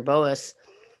like Dr. Boas.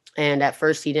 And at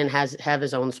first he didn't have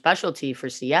his own specialty for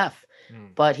CF,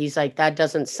 but he's like, that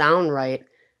doesn't sound right.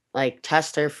 Like,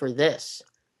 test her for this.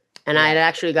 And I had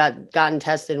actually gotten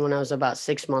tested when I was about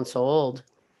 6 months old.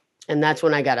 And that's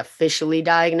when I got officially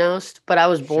diagnosed. But I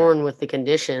was born with the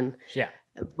condition. Yeah.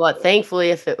 But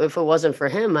thankfully, if it wasn't for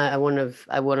him, I wouldn't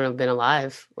have been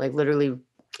alive. Like, literally,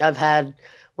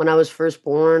 when I was first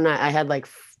born, I had like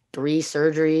 3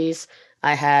 surgeries.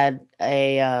 I had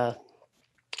a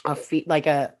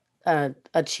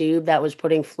tube that was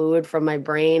putting fluid from my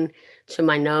brain to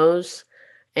my nose,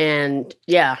 and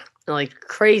like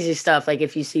crazy stuff. Like,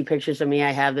 if you see pictures of me,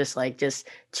 I have this like just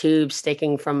tube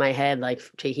sticking from my head like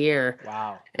to here.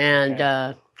 Wow.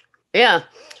 And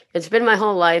it's been my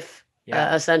whole life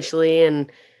essentially.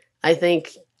 And I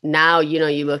think now,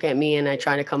 you look at me and I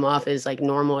try to come off as like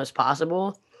normal as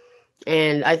possible,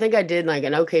 and I think I did like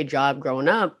an okay job growing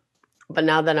up. But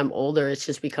now that I'm older, it's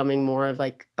just becoming more of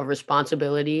like a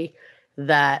responsibility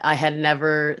that I had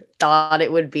never thought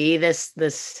it would be this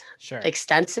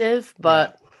extensive.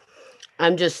 But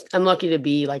I'm lucky to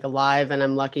be like alive, and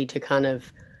I'm lucky to kind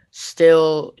of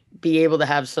still be able to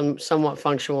have some somewhat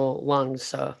functional lungs.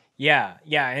 So yeah,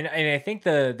 and I think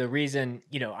the reason,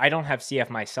 I don't have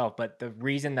CF myself, but the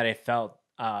reason that I felt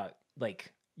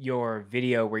like your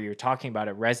video where you're talking about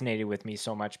it resonated with me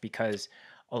so much, because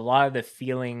a lot of the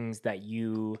feelings that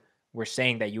you were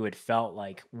saying that you had felt,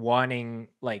 like wanting,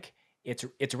 like it's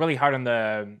really hard on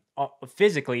the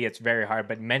physically, it's very hard,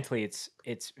 but mentally it's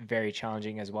very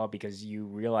challenging as well, because you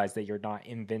realize that you're not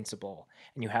invincible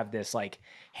and you have this like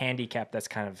handicap that's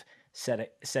kind of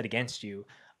set against you.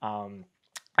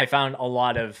 I found a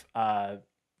lot of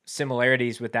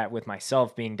similarities with that with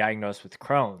myself being diagnosed with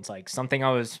Crohn's, like something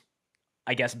I was,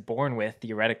 I guess, born with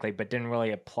theoretically, but didn't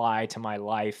really apply to my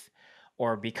life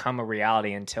or become a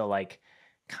reality until like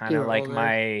kind of like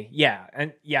older.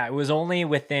 it was only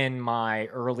within my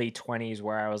early 20s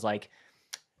where I was like,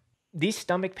 these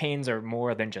stomach pains are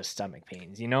more than just stomach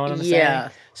pains, you know what I'm saying?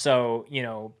 So,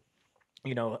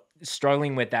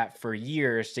 struggling with that for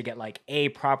years to get like A,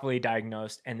 properly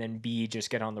diagnosed, and then B, just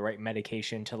get on the right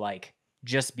medication to like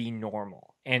just be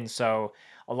normal. And so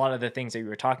a lot of the things that you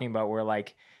were talking about were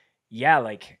like, and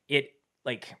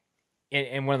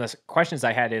one of the questions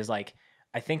I had is like,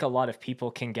 I think a lot of people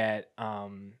can get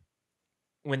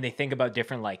when they think about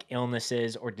different like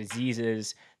illnesses or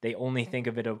diseases, they only think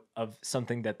of it of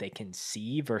something that they can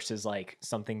see versus like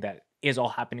something that is all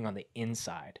happening on the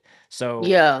inside. So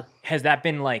has that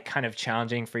been like kind of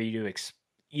challenging for you to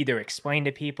either explain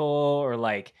to people or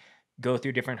like go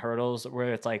through different hurdles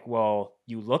where it's like, well,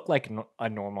 you look like a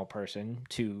normal person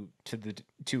to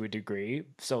a degree.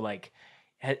 So like,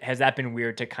 has that been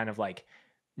weird to kind of like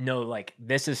know, like,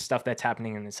 this is stuff that's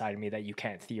happening inside of me that you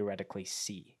can't theoretically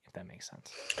see, if that makes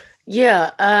sense?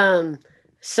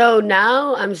 So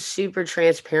now I'm super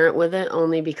transparent with it,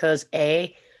 only because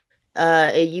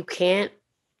you can't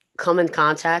come in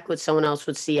contact with someone else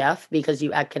with CF, because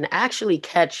you can actually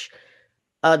catch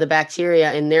the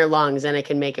bacteria in their lungs, and it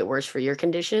can make it worse for your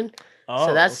condition.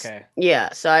 So that's okay.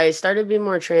 So I started being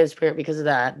more transparent because of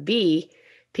that. B,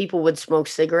 people would smoke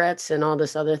cigarettes and all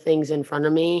this other things in front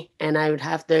of me, and I would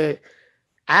have to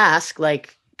ask,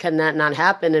 like, can that not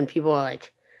happen? And people are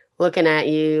like looking at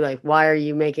you like, why are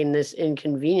you making this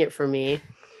inconvenient for me?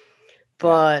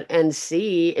 But and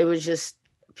C, it was just,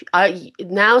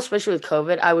 now, especially with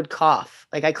COVID, I would cough.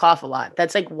 Like, I cough a lot.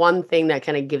 That's like one thing that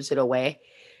kind of gives it away,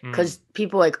 because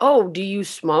people are like, oh, do you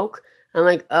smoke? I'm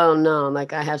like, oh no, I'm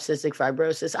like, I have cystic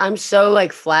fibrosis. I'm so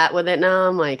like flat with it now.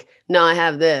 I'm like, no, I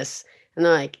have this. And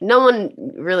they're like, no one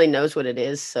really knows what it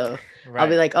is. So I'll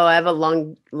be like, oh, I have a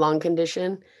lung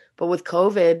condition. But with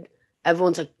COVID,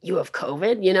 everyone's like, you have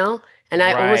COVID, And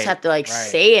I almost have to like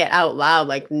say it out loud,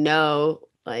 like, no,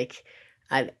 like,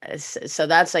 so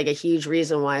that's like a huge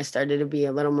reason why I started to be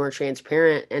a little more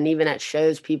transparent. And even at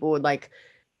shows, people would like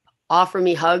offer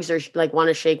me hugs or like want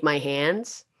to shake my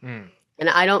hands. And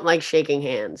I don't like shaking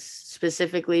hands,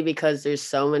 specifically because there's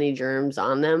so many germs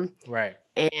on them. Right.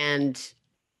 And,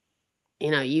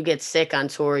 you get sick on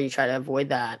tour, you try to avoid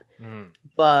that.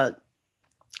 But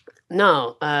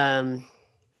no,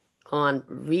 hold on,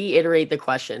 reiterate the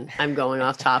question. I'm going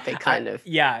off topic, kind of.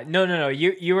 Yeah, no.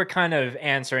 You were kind of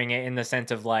answering it in the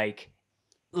sense of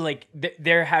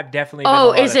there have definitely been a Oh,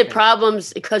 lot is of it things.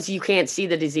 problems because you can't see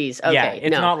the disease? Yeah, Okay,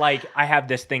 it's no. not like I have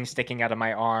this thing sticking out of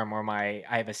my arm or I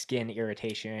have a skin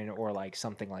irritation or like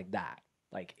something like that.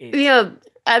 Like it's Yeah,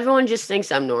 everyone just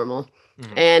thinks I'm normal,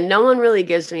 Mhm. and no one really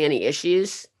gives me any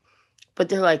issues. But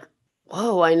they're like,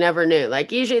 "Whoa, I never knew."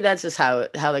 Like usually that's just how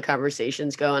the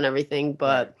conversations go and everything.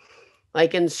 But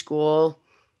like in school,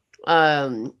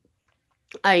 um,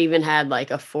 I even had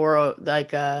like a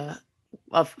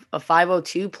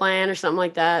 502 plan or something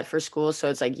like that for school. So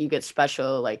it's like you get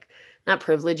special, like, not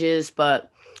privileges,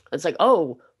 but it's like,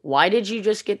 oh, why did you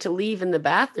just get to leave in the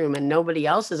bathroom and nobody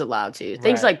else is allowed to?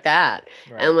 Things Right. like that.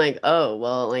 And I'm Right. like, oh,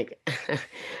 well, like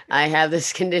I have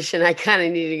this condition. I kind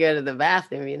of need to go to the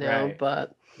bathroom, Right.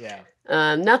 but Yeah.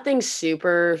 nothing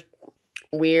super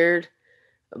weird.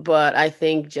 But I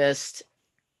think just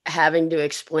having to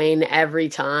explain every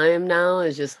time now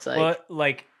is just Well, like,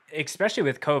 like especially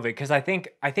with COVID, because I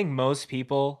think most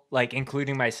people, like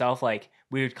including myself, like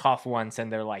we would cough once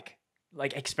and they're like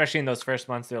especially in those first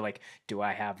months, they're like, "Do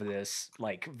I have this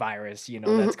like virus?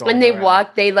 That's going and around."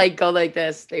 they like go like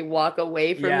this. They walk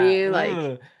away from Yeah. you, like,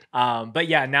 But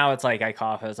yeah, now it's like I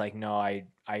cough. I was like, no, I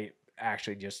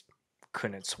actually just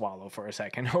couldn't swallow for a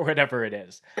second or whatever it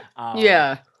is.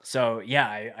 yeah. So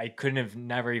yeah, I couldn't have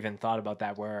never even thought about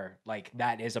that where like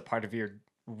that is a part of your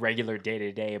regular day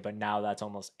to day, but now that's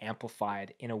almost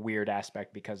amplified in a weird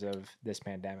aspect because of this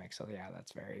pandemic. So yeah,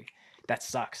 that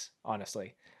sucks,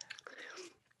 honestly.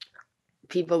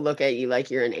 People look at you like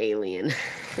you're an alien.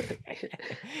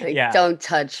 Like, Yeah. don't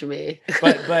touch me.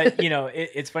 But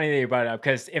it's funny that you brought it up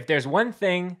because if there's one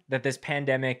thing that this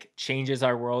pandemic changes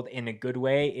our world in a good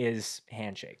way is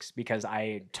handshakes, because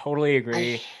I totally I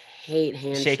agree. hate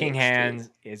handshakes. Shaking dude. hands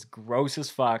is gross as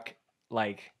fuck.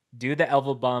 Like, do the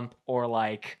elbow bump or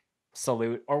like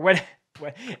salute or what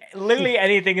literally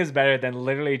anything is better than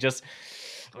literally just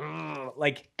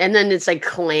like. And then it's like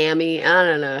clammy. I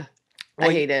don't know. I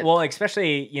hate it. Well,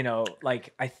 especially,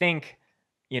 like I think,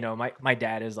 my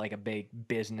dad is like a big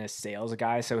business sales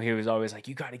guy, so he was always like,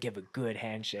 you got to give a good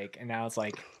handshake. And now it's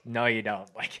like, no, you don't.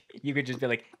 Like, you could just be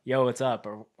like, yo, what's up,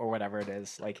 or whatever it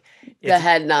is. Like, The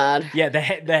head nod. yeah, the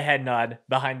head nod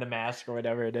behind the mask or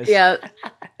whatever it is. Yeah.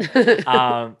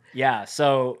 Yeah.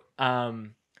 So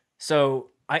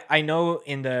I know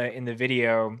in the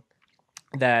video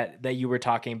that you were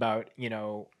talking about,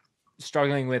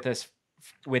 struggling with this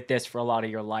for a lot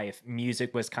of your life.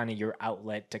 Music was kind of your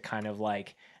outlet to kind of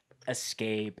like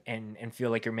escape and feel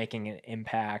like you're making an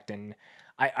impact. And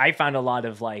I found a lot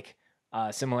of like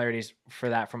similarities for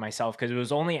that for myself, because it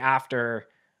was only after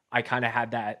I kind of had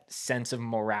that sense of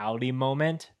morality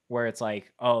moment where it's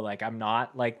like, oh, like I'm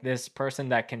not like this person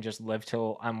that can just live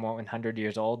till I'm 100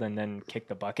 years old and then kick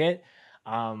the bucket.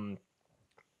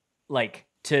 Like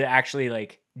to actually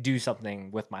like do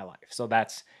something with my life. So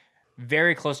that's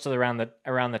very close to around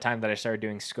the time that I started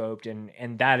doing Scoped,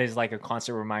 and that is like a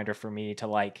constant reminder for me to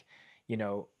like,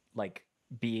 like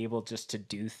be able just to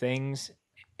do things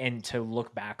and to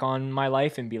look back on my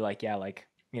life and be like, yeah, like,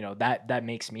 that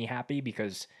makes me happy,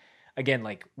 because again,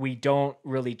 like we don't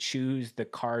really choose the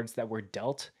cards that we're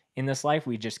dealt in this life.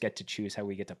 We just get to choose how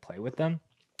we get to play with them.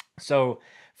 So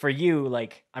for you,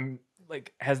 like I'm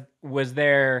like, was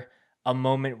there a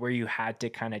moment where you had to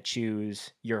kind of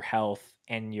choose your health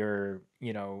and your,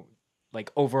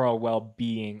 like overall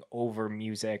well-being over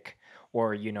music,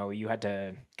 or, you had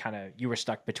to you were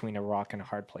stuck between a rock and a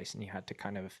hard place and you had to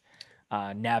kind of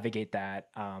navigate that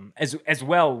as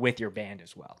well with your band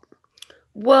as well?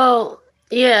 Well,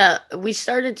 yeah, we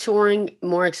started touring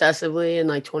more excessively in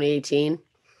like 2018.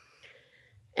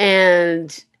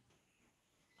 And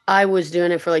I was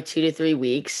doing it for like 2 to 3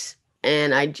 weeks,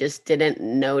 and I just didn't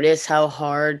notice how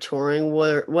hard touring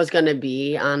was going to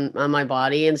be on my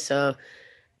body. And so,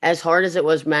 as hard as it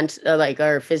was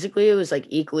or physically, it was like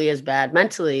equally as bad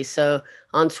mentally. So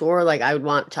on tour, like I would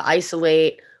want to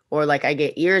isolate, or like I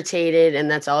get irritated, and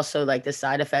that's also like the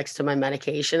side effects to my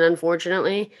medication,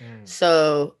 unfortunately.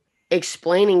 So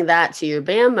explaining that to your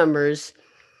band members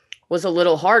was a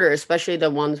little harder, especially the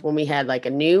ones when we had like a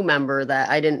new member that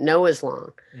I didn't know as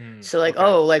long. So like, Okay.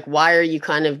 oh, like why are you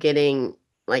kind of getting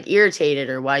like irritated,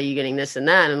 or why are you getting this and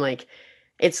that? And like,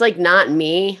 it's like not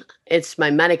me, it's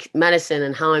my medicine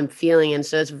and how I'm feeling. And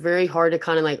so it's very hard to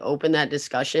kind of like open that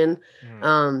discussion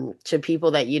to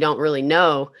people that you don't really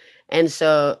know. And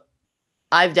so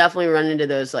I've definitely run into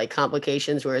those like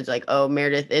complications where it's like, oh,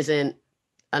 Meredith isn't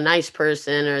a nice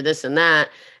person or this and that.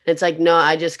 And it's like, no,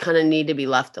 I just kind of need to be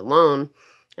left alone,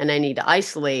 and I need to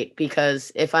isolate,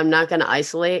 because if I'm not going to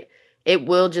isolate, it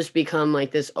will just become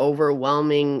like this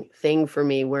overwhelming thing for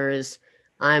me, whereas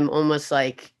I'm almost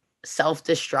like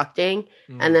self-destructing,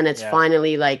 and then it's Yeah.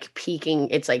 finally like peaking,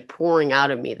 it's like pouring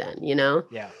out of me then, you know?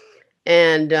 Yeah.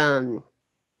 And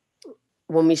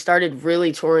when we started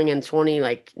really touring in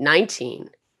 2019,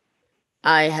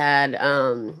 I had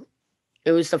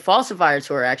it was the Falsifier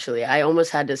tour actually. I almost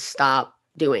had to stop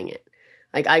doing it.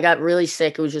 Like I got really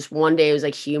sick. It was just one day, it was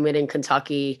like humid in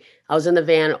Kentucky. I was in the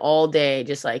van all day,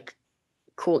 just like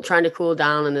trying to cool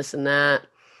down and this and that.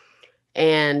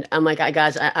 And I'm like, I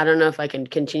don't know if I can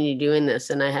continue doing this.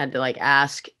 And I had to like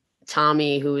ask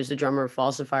Tommy, who was the drummer of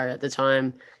Falsifier at the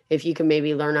time, if you can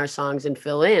maybe learn our songs and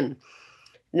fill in.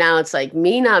 Now it's like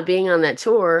me not being on that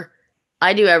tour,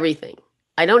 I do everything.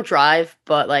 I don't drive,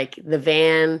 but like the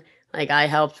van, like I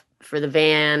help for the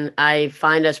van. I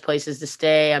find us places to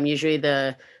stay. I'm usually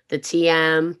the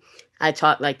TM. I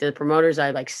talk like the promoters.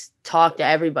 I like talk to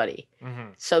everybody.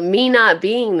 So me not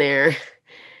being there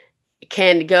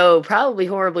can go probably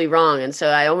horribly wrong. And so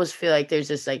I almost feel like there's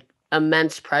this like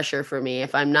immense pressure for me.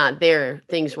 If I'm not there,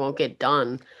 things won't get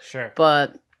done. Sure.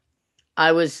 But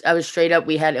I was straight up.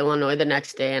 We had Illinois the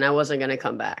next day, and I wasn't going to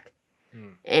come back.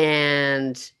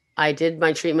 And I did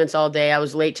my treatments all day. I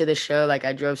was late to the show. Like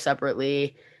I drove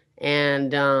separately,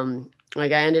 and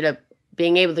like I ended up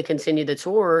being able to continue the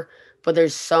tour. But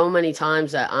there's so many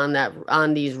times that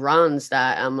on these runs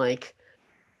that I'm like,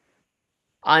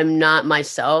 I'm not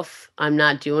myself. I'm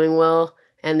not doing well,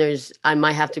 and I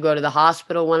might have to go to the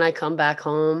hospital when I come back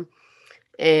home,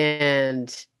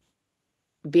 and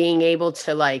being able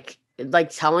to like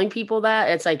telling people that,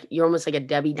 it's like you're almost like a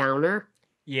Debbie Downer.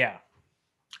 Yeah.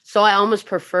 So I almost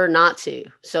prefer not to.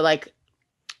 So like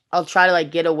I'll try to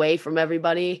like get away from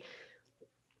everybody,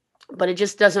 but it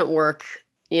just doesn't work,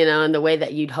 in the way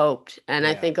that you'd hoped. And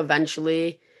I think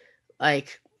eventually,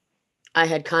 like, I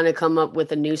had kind of come up with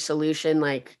a new solution,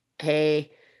 like,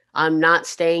 hey, I'm not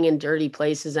staying in dirty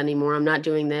places anymore. I'm not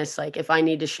doing this. Like, if I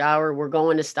need to shower, we're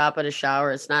going to stop at a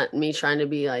shower. It's not me trying to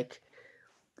be like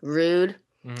rude.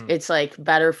 It's like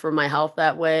better for my health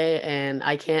that way. And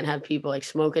I can't have people like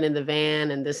smoking in the van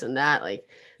and this and that. Like,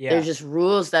 there's just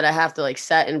rules that I have to like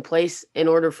set in place in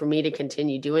order for me to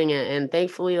continue doing it. And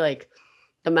thankfully, like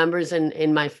the members in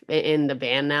the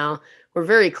band now, we're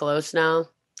very close now.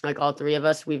 Like all three of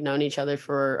us, we've known each other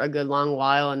for a good long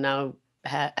while, and now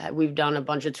we've done a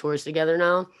bunch of tours together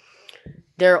now.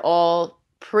 They're all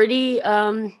pretty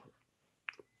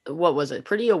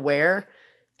pretty aware,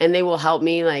 and they will help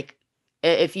me. Like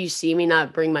if you see me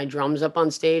not bring my drums up on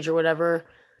stage or whatever,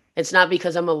 it's not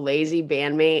because I'm a lazy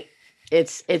bandmate.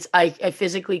 I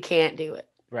physically can't do it.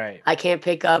 Right. I can't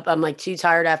pick up. I'm like too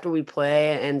tired after we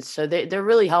play, and so they're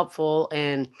really helpful.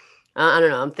 And I don't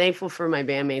know. I'm thankful for my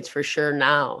bandmates for sure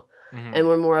now, and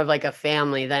we're more of like a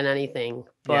family than anything.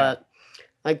 But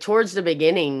like towards the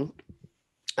beginning,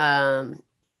 and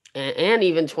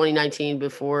even 2019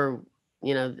 before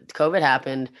COVID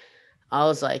happened, I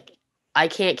was like, I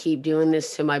can't keep doing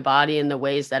this to my body in the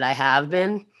ways that I have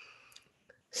been.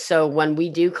 So when we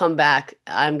do come back,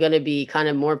 I'm going to be kind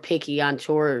of more picky on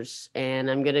tours,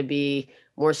 and I'm going to be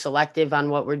more selective on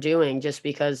what we're doing, just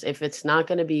because if it's not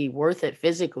going to be worth it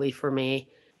physically for me,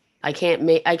 I can't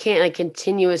like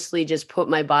continuously just put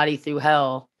my body through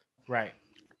hell. Right.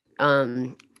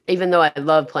 Even though I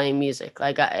love playing music,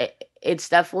 like it's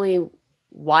definitely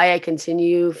why I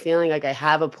continue feeling like I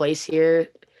have a place here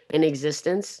in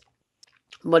existence.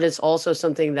 But it's also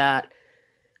something that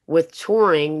with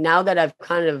touring, now that I've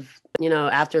kind of,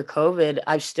 after COVID,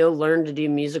 I've still learned to do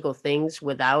musical things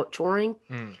without touring.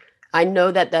 I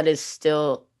know that is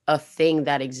still a thing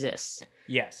that exists.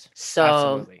 Yes. So,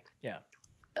 absolutely.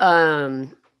 Yeah.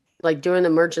 Like doing the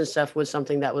merch and stuff was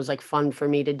something that was like fun for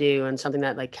me to do, and something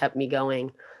that like kept me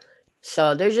going.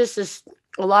 So there's just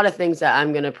a lot of things that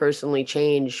I'm going to personally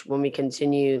change when we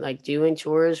continue like doing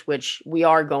tours, which we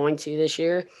are going to this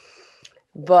year.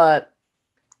 But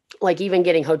like even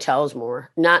getting hotels more,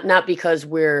 not because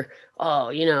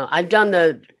I've done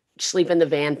the sleep in the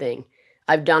van thing.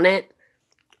 I've done it,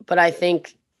 but I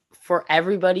think for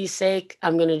everybody's sake,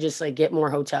 I'm going to just like get more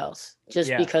hotels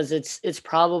just because it's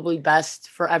probably best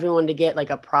for everyone to get like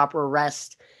a proper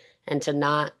rest and to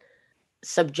not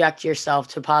subject yourself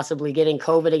to possibly getting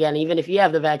COVID again, even if you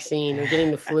have the vaccine, or getting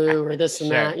the flu or this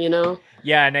and that,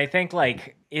 Yeah. And I think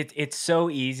like it's so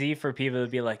easy for people to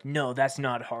be like, no, that's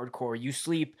not hardcore. You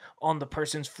sleep on the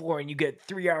person's floor and you get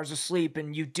 3 hours of sleep,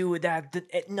 and you do that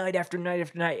at night after night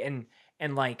after night.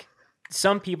 And like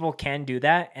some people can do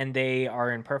that and they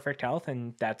are in perfect health,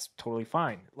 and that's totally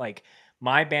fine. Like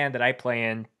my band that I play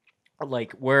in,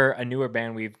 like we're a newer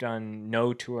band. We've done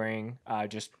no touring,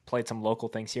 just played some local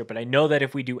things here. But I know that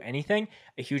if we do anything,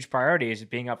 a huge priority is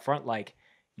being upfront. Like,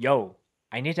 yo,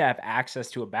 I need to have access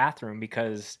to a bathroom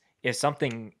because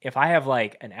if I have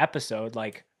like an episode,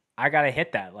 like I gotta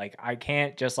hit that. Like I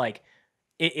can't just like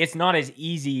it's not as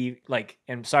easy. Like,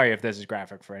 and sorry if this is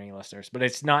graphic for any listeners, but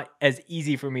it's not as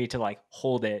easy for me to like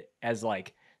hold it as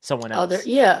like someone else.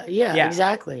 Yeah, Yeah.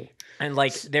 exactly. And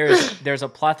like there's a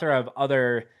plethora of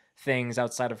other things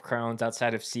outside of Crohn's,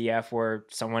 outside of CF, where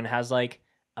someone has like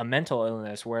a mental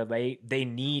illness where they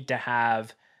need to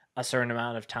have a certain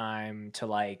amount of time to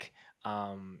like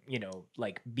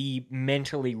like be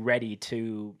mentally ready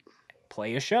to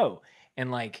play a show. And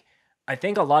like I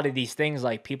think a lot of these things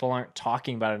like people aren't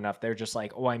talking about enough. They're just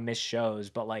like, oh, I miss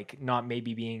shows, but like not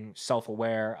maybe being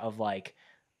self-aware of like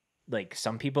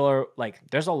some people are like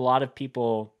there's a lot of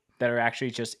people that are actually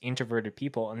just introverted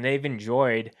people and they've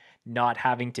enjoyed not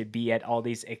having to be at all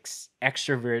these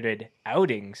extroverted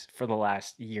outings for the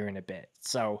last year and a bit.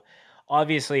 So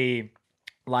obviously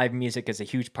live music is a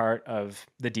huge part of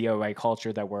the DIY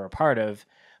culture that we're a part of,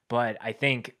 but I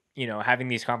think, having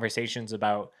these conversations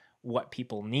about what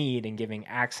people need and giving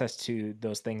access to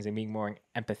those things and being more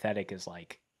empathetic is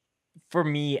like for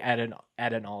me at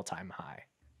an all-time high.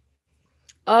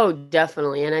 Oh,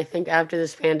 definitely. And I think after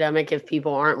this pandemic, if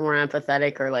people aren't more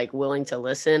empathetic or like willing to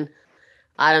listen,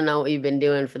 I don't know what you've been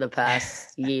doing for the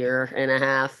past year and a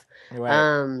half.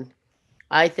 Right.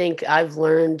 I think I've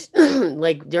learned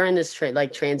like during this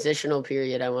transitional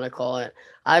period, I want to call it,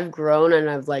 I've grown and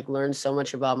I've like learned so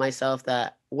much about myself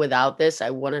that without this, I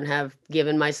wouldn't have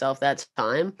given myself that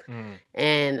time.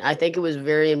 And I think it was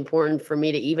very important for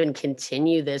me to even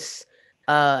continue this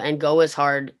and go as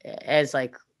hard as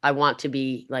like I want to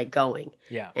be like going.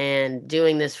 Yeah. And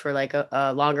doing this for like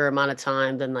a longer amount of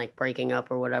time than like breaking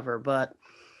up or whatever. But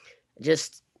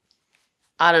just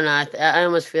I don't know. I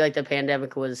almost feel like the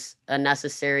pandemic was a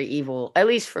necessary evil, at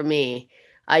least for me.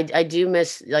 I do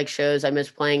miss like shows. I miss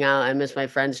playing out. I miss my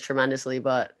friends tremendously.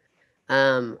 But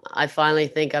I finally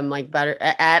think I'm like better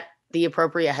at the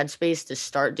appropriate headspace to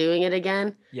start doing it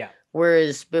again. Yeah.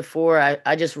 Whereas before,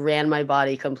 I just ran my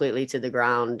body completely to the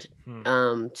ground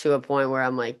to a point where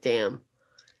I'm like, damn.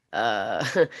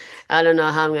 I don't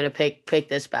know how I'm gonna pick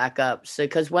this back up. So,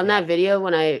 because when that video,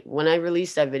 when I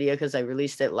released that video, because I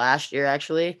released it last year,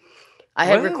 actually, I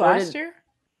had Was it recorded. last year?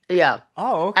 Yeah.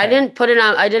 Oh, okay. I didn't put it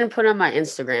on. I didn't put it on my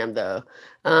Instagram though.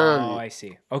 Oh, I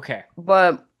see. Okay.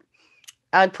 But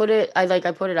I put it. I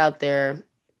put it out there,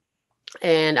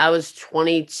 and I was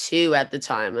 22 at the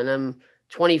time, and I'm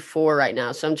 24 right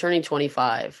now, so I'm turning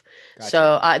 25. Gotcha.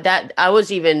 So I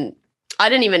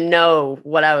didn't even know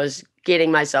what I was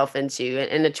getting myself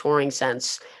into in a touring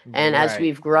sense. And as Right.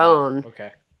 we've grown,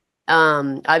 Okay.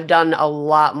 I've done a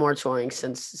lot more touring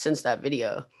since that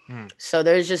video. So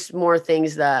there's just more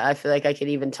things that I feel like I could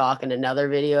even talk in another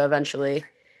video eventually.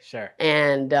 Sure.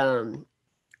 And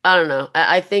I don't know.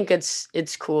 I think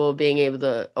it's cool being able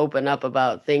to open up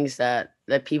about things that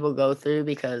people go through,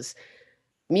 because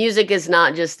music is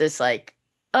not just this like,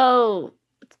 oh,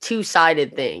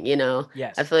 two-sided thing,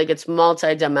 Yes. I feel like it's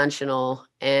multi-dimensional,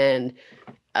 and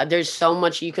there's so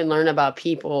much you can learn about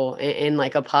people in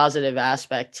like a positive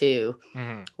aspect too.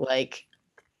 Like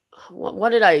what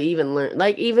did I even learn?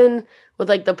 Like even with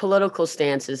like the political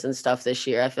stances and stuff this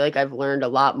year, I feel like I've learned a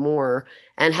lot more,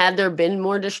 and had there been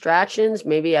more distractions,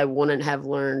 maybe I wouldn't have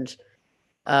learned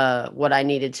what I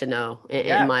needed to know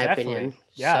in my opinion.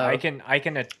 Yeah,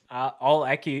 So, I'll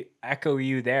echo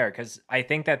you there, because I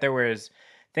think that there was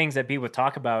things that people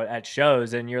talk about at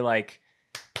shows and you're like,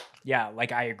 yeah,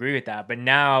 like I agree with that. But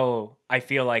now I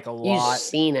feel like you've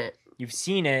seen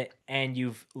it. And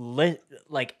you've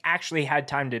like actually had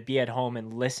time to be at home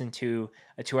and listen to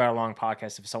a 2-hour long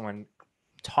podcast of someone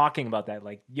talking about that.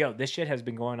 Like, yo, this shit has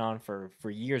been going on for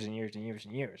years and years and years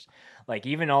and years. Like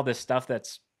even all this stuff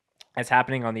that's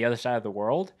happening on the other side of the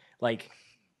world, like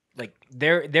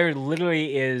there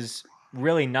literally is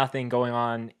really nothing going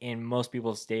on in most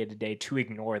people's day to day to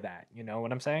ignore that. You know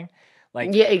what I'm saying?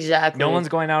 Like, Yeah, exactly. no one's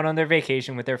going out on their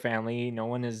vacation with their family. No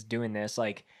one is doing this.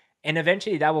 Like, and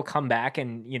eventually that will come back,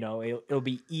 and it'll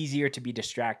be easier to be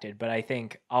distracted. But I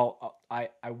think I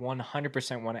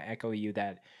 100% want to echo you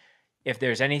that if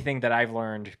there's anything that I've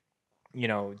learned,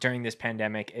 during this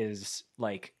pandemic, is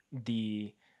like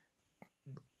the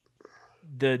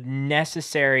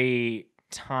necessary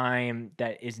time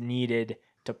that is needed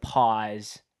to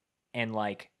pause and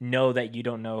like know that you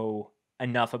don't know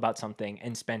enough about something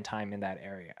and spend time in that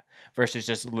area, versus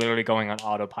just literally going on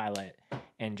autopilot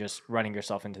and just running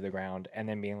yourself into the ground and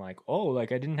then being like, oh,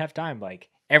 like I didn't have time. Like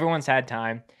everyone's had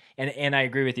time. And I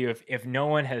agree with you. If no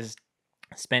one has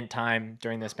spent time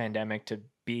during this pandemic to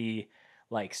be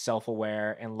like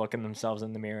self-aware and look in themselves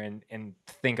in the mirror and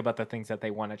think about the things that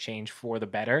they want to change for the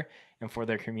better and for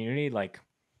their community, like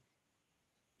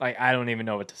I don't even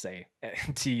know what to say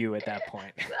to you at that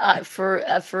point. For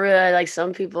like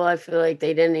some people, I feel like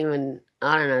they didn't even,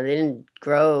 I don't know, they didn't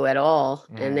grow at all,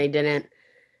 and they didn't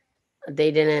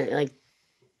like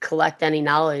collect any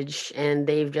knowledge, and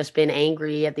they've just been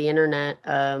angry at the internet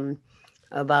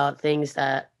about things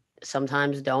that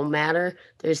sometimes don't matter.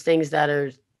 There's things that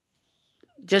are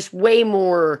just way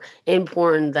more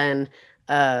important than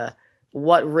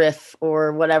what riff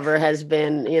or whatever has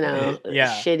been, Yeah.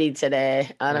 shitty today.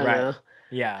 I don't know.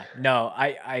 Yeah, no,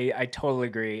 I totally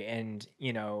agree. And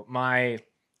I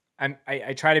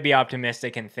try to be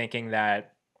optimistic in thinking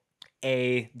that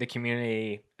the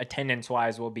community attendance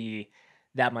wise will be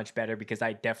that much better, because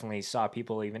I definitely saw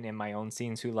people even in my own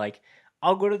scenes who like,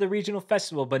 I'll go to the regional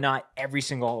festival, but not every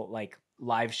single like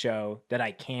live show that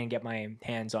I can get my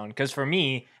hands on. Because for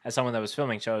me, as someone that was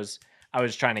filming shows, I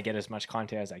was trying to get as much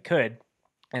content as I could,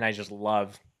 and I just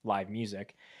love live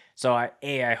music. So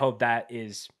I hope that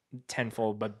is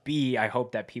tenfold, but B, I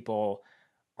hope that people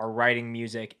are writing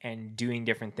music and doing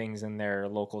different things in their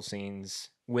local scenes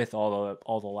with all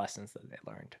the lessons that they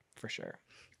learned, for sure.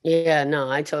 Yeah, no,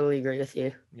 I totally agree with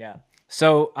you. Yeah.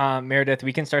 So, Meredith,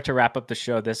 we can start to wrap up the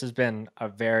show. This has been a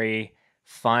very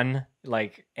fun,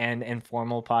 like, and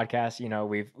informal podcast. You know,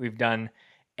 we've done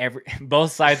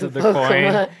both sides of the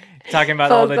coin, talking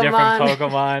about all the different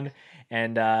Pokemon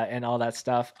and all that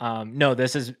stuff. No,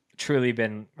 this has truly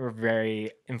been a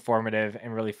very informative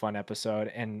and really fun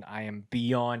episode, and I am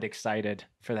beyond excited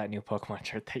for that new Pokemon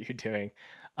shirt that you're doing.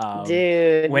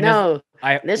 Dude,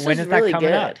 this was really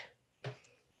good.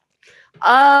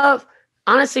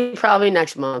 Honestly, probably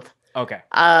next month. Okay.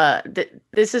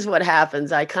 This is what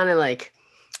happens. I kind of like,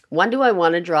 when do I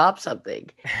want to drop something?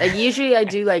 Like usually I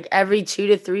do like every 2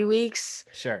 to 3 weeks.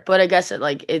 Sure. But I guess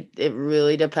it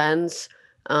really depends.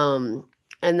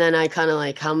 And then I kind of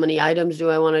like, how many items do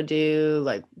I want to do?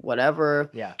 Like whatever.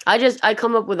 Yeah. I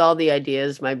come up with all the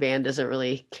ideas. My band doesn't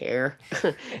really care.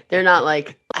 They're not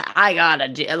like, I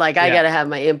gotta have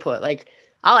my input. Like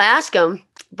I'll ask them,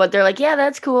 but they're like, yeah,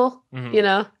 that's cool.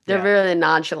 Mm-hmm. They're really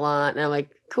nonchalant. And I'm like,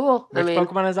 cool. Which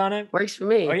Pokemon is on it? Works for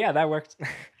me. Oh yeah, that works.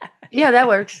 Yeah, that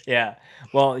works. Yeah.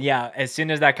 Well, yeah, as soon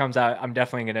as that comes out, I'm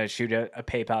definitely going to shoot a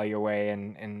PayPal your way,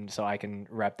 and so I can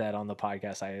rep that on the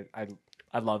podcast.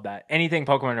 I love that. Anything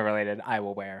Pokemon related, I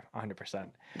will wear 100%.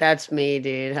 That's me,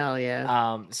 dude. Hell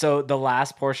yeah. So the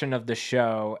last portion of the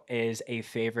show is a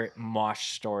favorite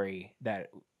mosh story that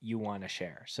you want to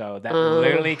share. So that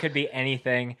literally could be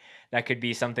anything. That could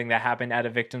be something that happened at a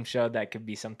victim show. That could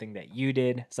be something that you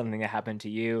did, something that happened to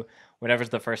you. Whatever's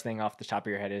the first thing off the top of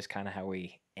your head is kind of how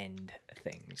we end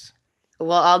things.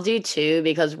 Well, I'll do 2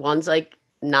 because one's like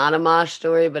not a mosh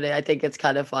story, but I think it's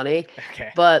kind of funny.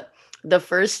 Okay. But the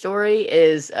first story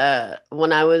is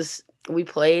when we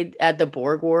played at the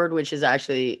Borg Ward, which is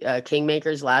actually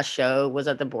Kingmaker's last show was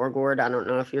at the Borg Ward. I don't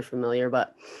know if you're familiar,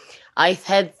 but I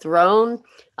had thrown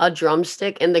a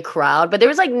drumstick in the crowd, but there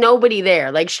was like nobody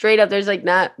there. Like straight up, there's like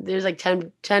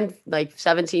 10, like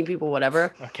 17 people,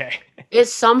 whatever. Okay. It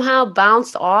somehow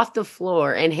bounced off the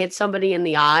floor and hit somebody in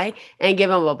the eye and give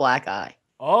him a black eye.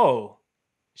 Oh,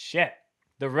 shit.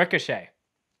 The ricochet.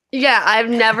 Yeah, I've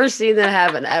never seen that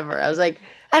happen ever. I was like,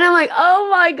 and I'm like, oh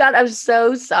my God, I'm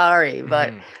so sorry.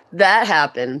 But that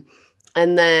happened.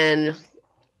 And then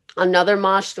another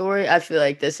mosh story, I feel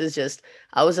like this is just,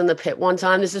 I was in the pit one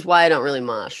time. This is why I don't really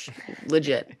mosh.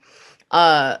 Legit.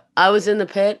 I was in the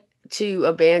pit to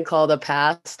a band called A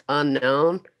Past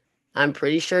Unknown. I'm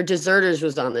pretty sure Deserters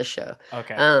was on this show.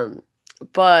 Okay.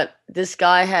 But this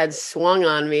guy had swung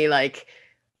on me like,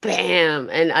 bam,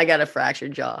 and I got a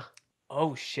fractured jaw.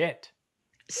 Oh, shit.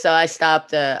 So I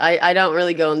stopped. I don't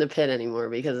really go in the pit anymore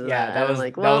because of that. That was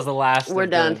like, that was the last. We're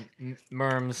done.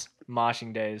 Merms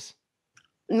moshing days.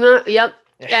 Yep.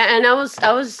 Yeah, and I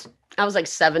was like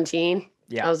 17.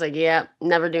 Yeah. I was like, yeah,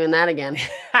 never doing that again.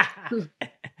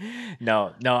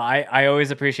 No. I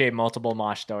always appreciate multiple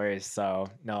mosh stories. So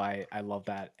no, I love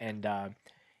that. And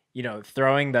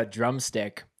throwing the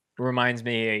drumstick reminds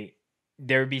me.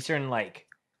 There would be certain like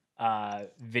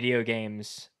video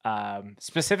games,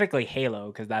 specifically Halo,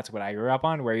 because that's what I grew up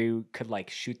on, where you could like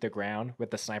shoot the ground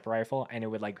with the sniper rifle and it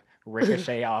would like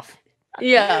ricochet off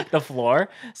the floor.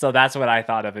 So that's what I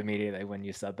thought of immediately when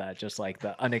you said that, just like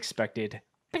the unexpected.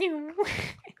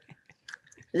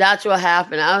 That's what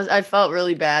happened. I felt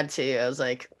really bad too. I was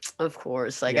like, Of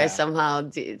course, like I Yeah. somehow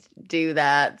do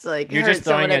that. It's like You're hurt just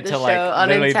throwing someone at it the to show like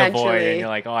literally the void, and unintentionally. you're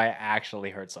like, oh, I actually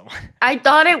hurt someone. I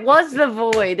thought it was the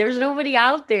void. There's nobody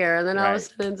out there, and then all of a Right.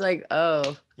 sudden it's like,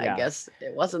 oh, I Yeah. guess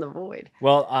it wasn't the void.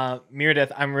 Well,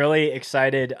 Meredith, I'm really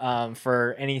excited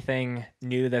for anything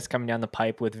new that's coming down the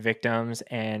pipe with Victims,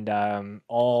 and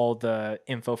all the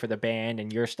info for the band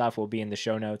and your stuff will be in the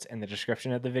show notes and the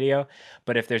description of the video.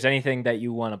 But if there's anything that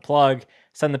you want to plug,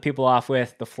 send the people off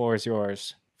with, the floor is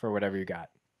yours for whatever you got.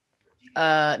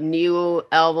 New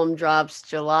album drops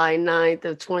July 9th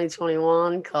of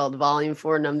 2021 called Volume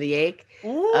 4 Numb the Ache.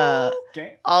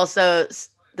 Okay. Also,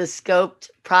 the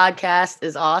Scoped podcast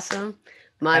is awesome.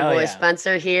 My Hell boy yeah.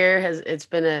 Spencer here it's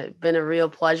been a real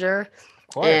pleasure.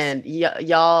 Of course. And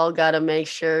y'all got to make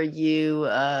sure you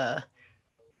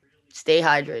stay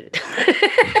hydrated.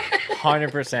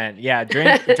 100%. Yeah,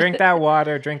 drink that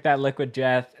water, drink that liquid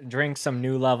jet, drink some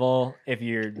New Level if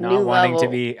you're not New wanting to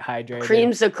Level. be hydrated.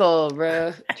 Creamsicle,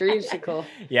 bro. Dreamsicle.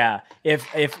 Yeah.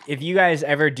 If you guys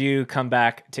ever do come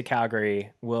back to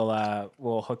Calgary,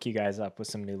 we'll hook you guys up with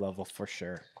some New Level for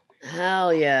sure.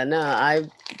 Hell yeah. No,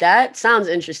 that sounds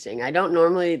interesting. I don't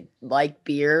normally like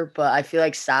beer, but I feel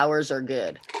like sours are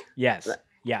good. Yes.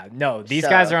 Yeah. No, these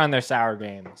guys So- are on their sour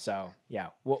game. So yeah,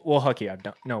 we'll hook you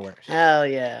up. No worries. Hell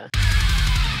yeah.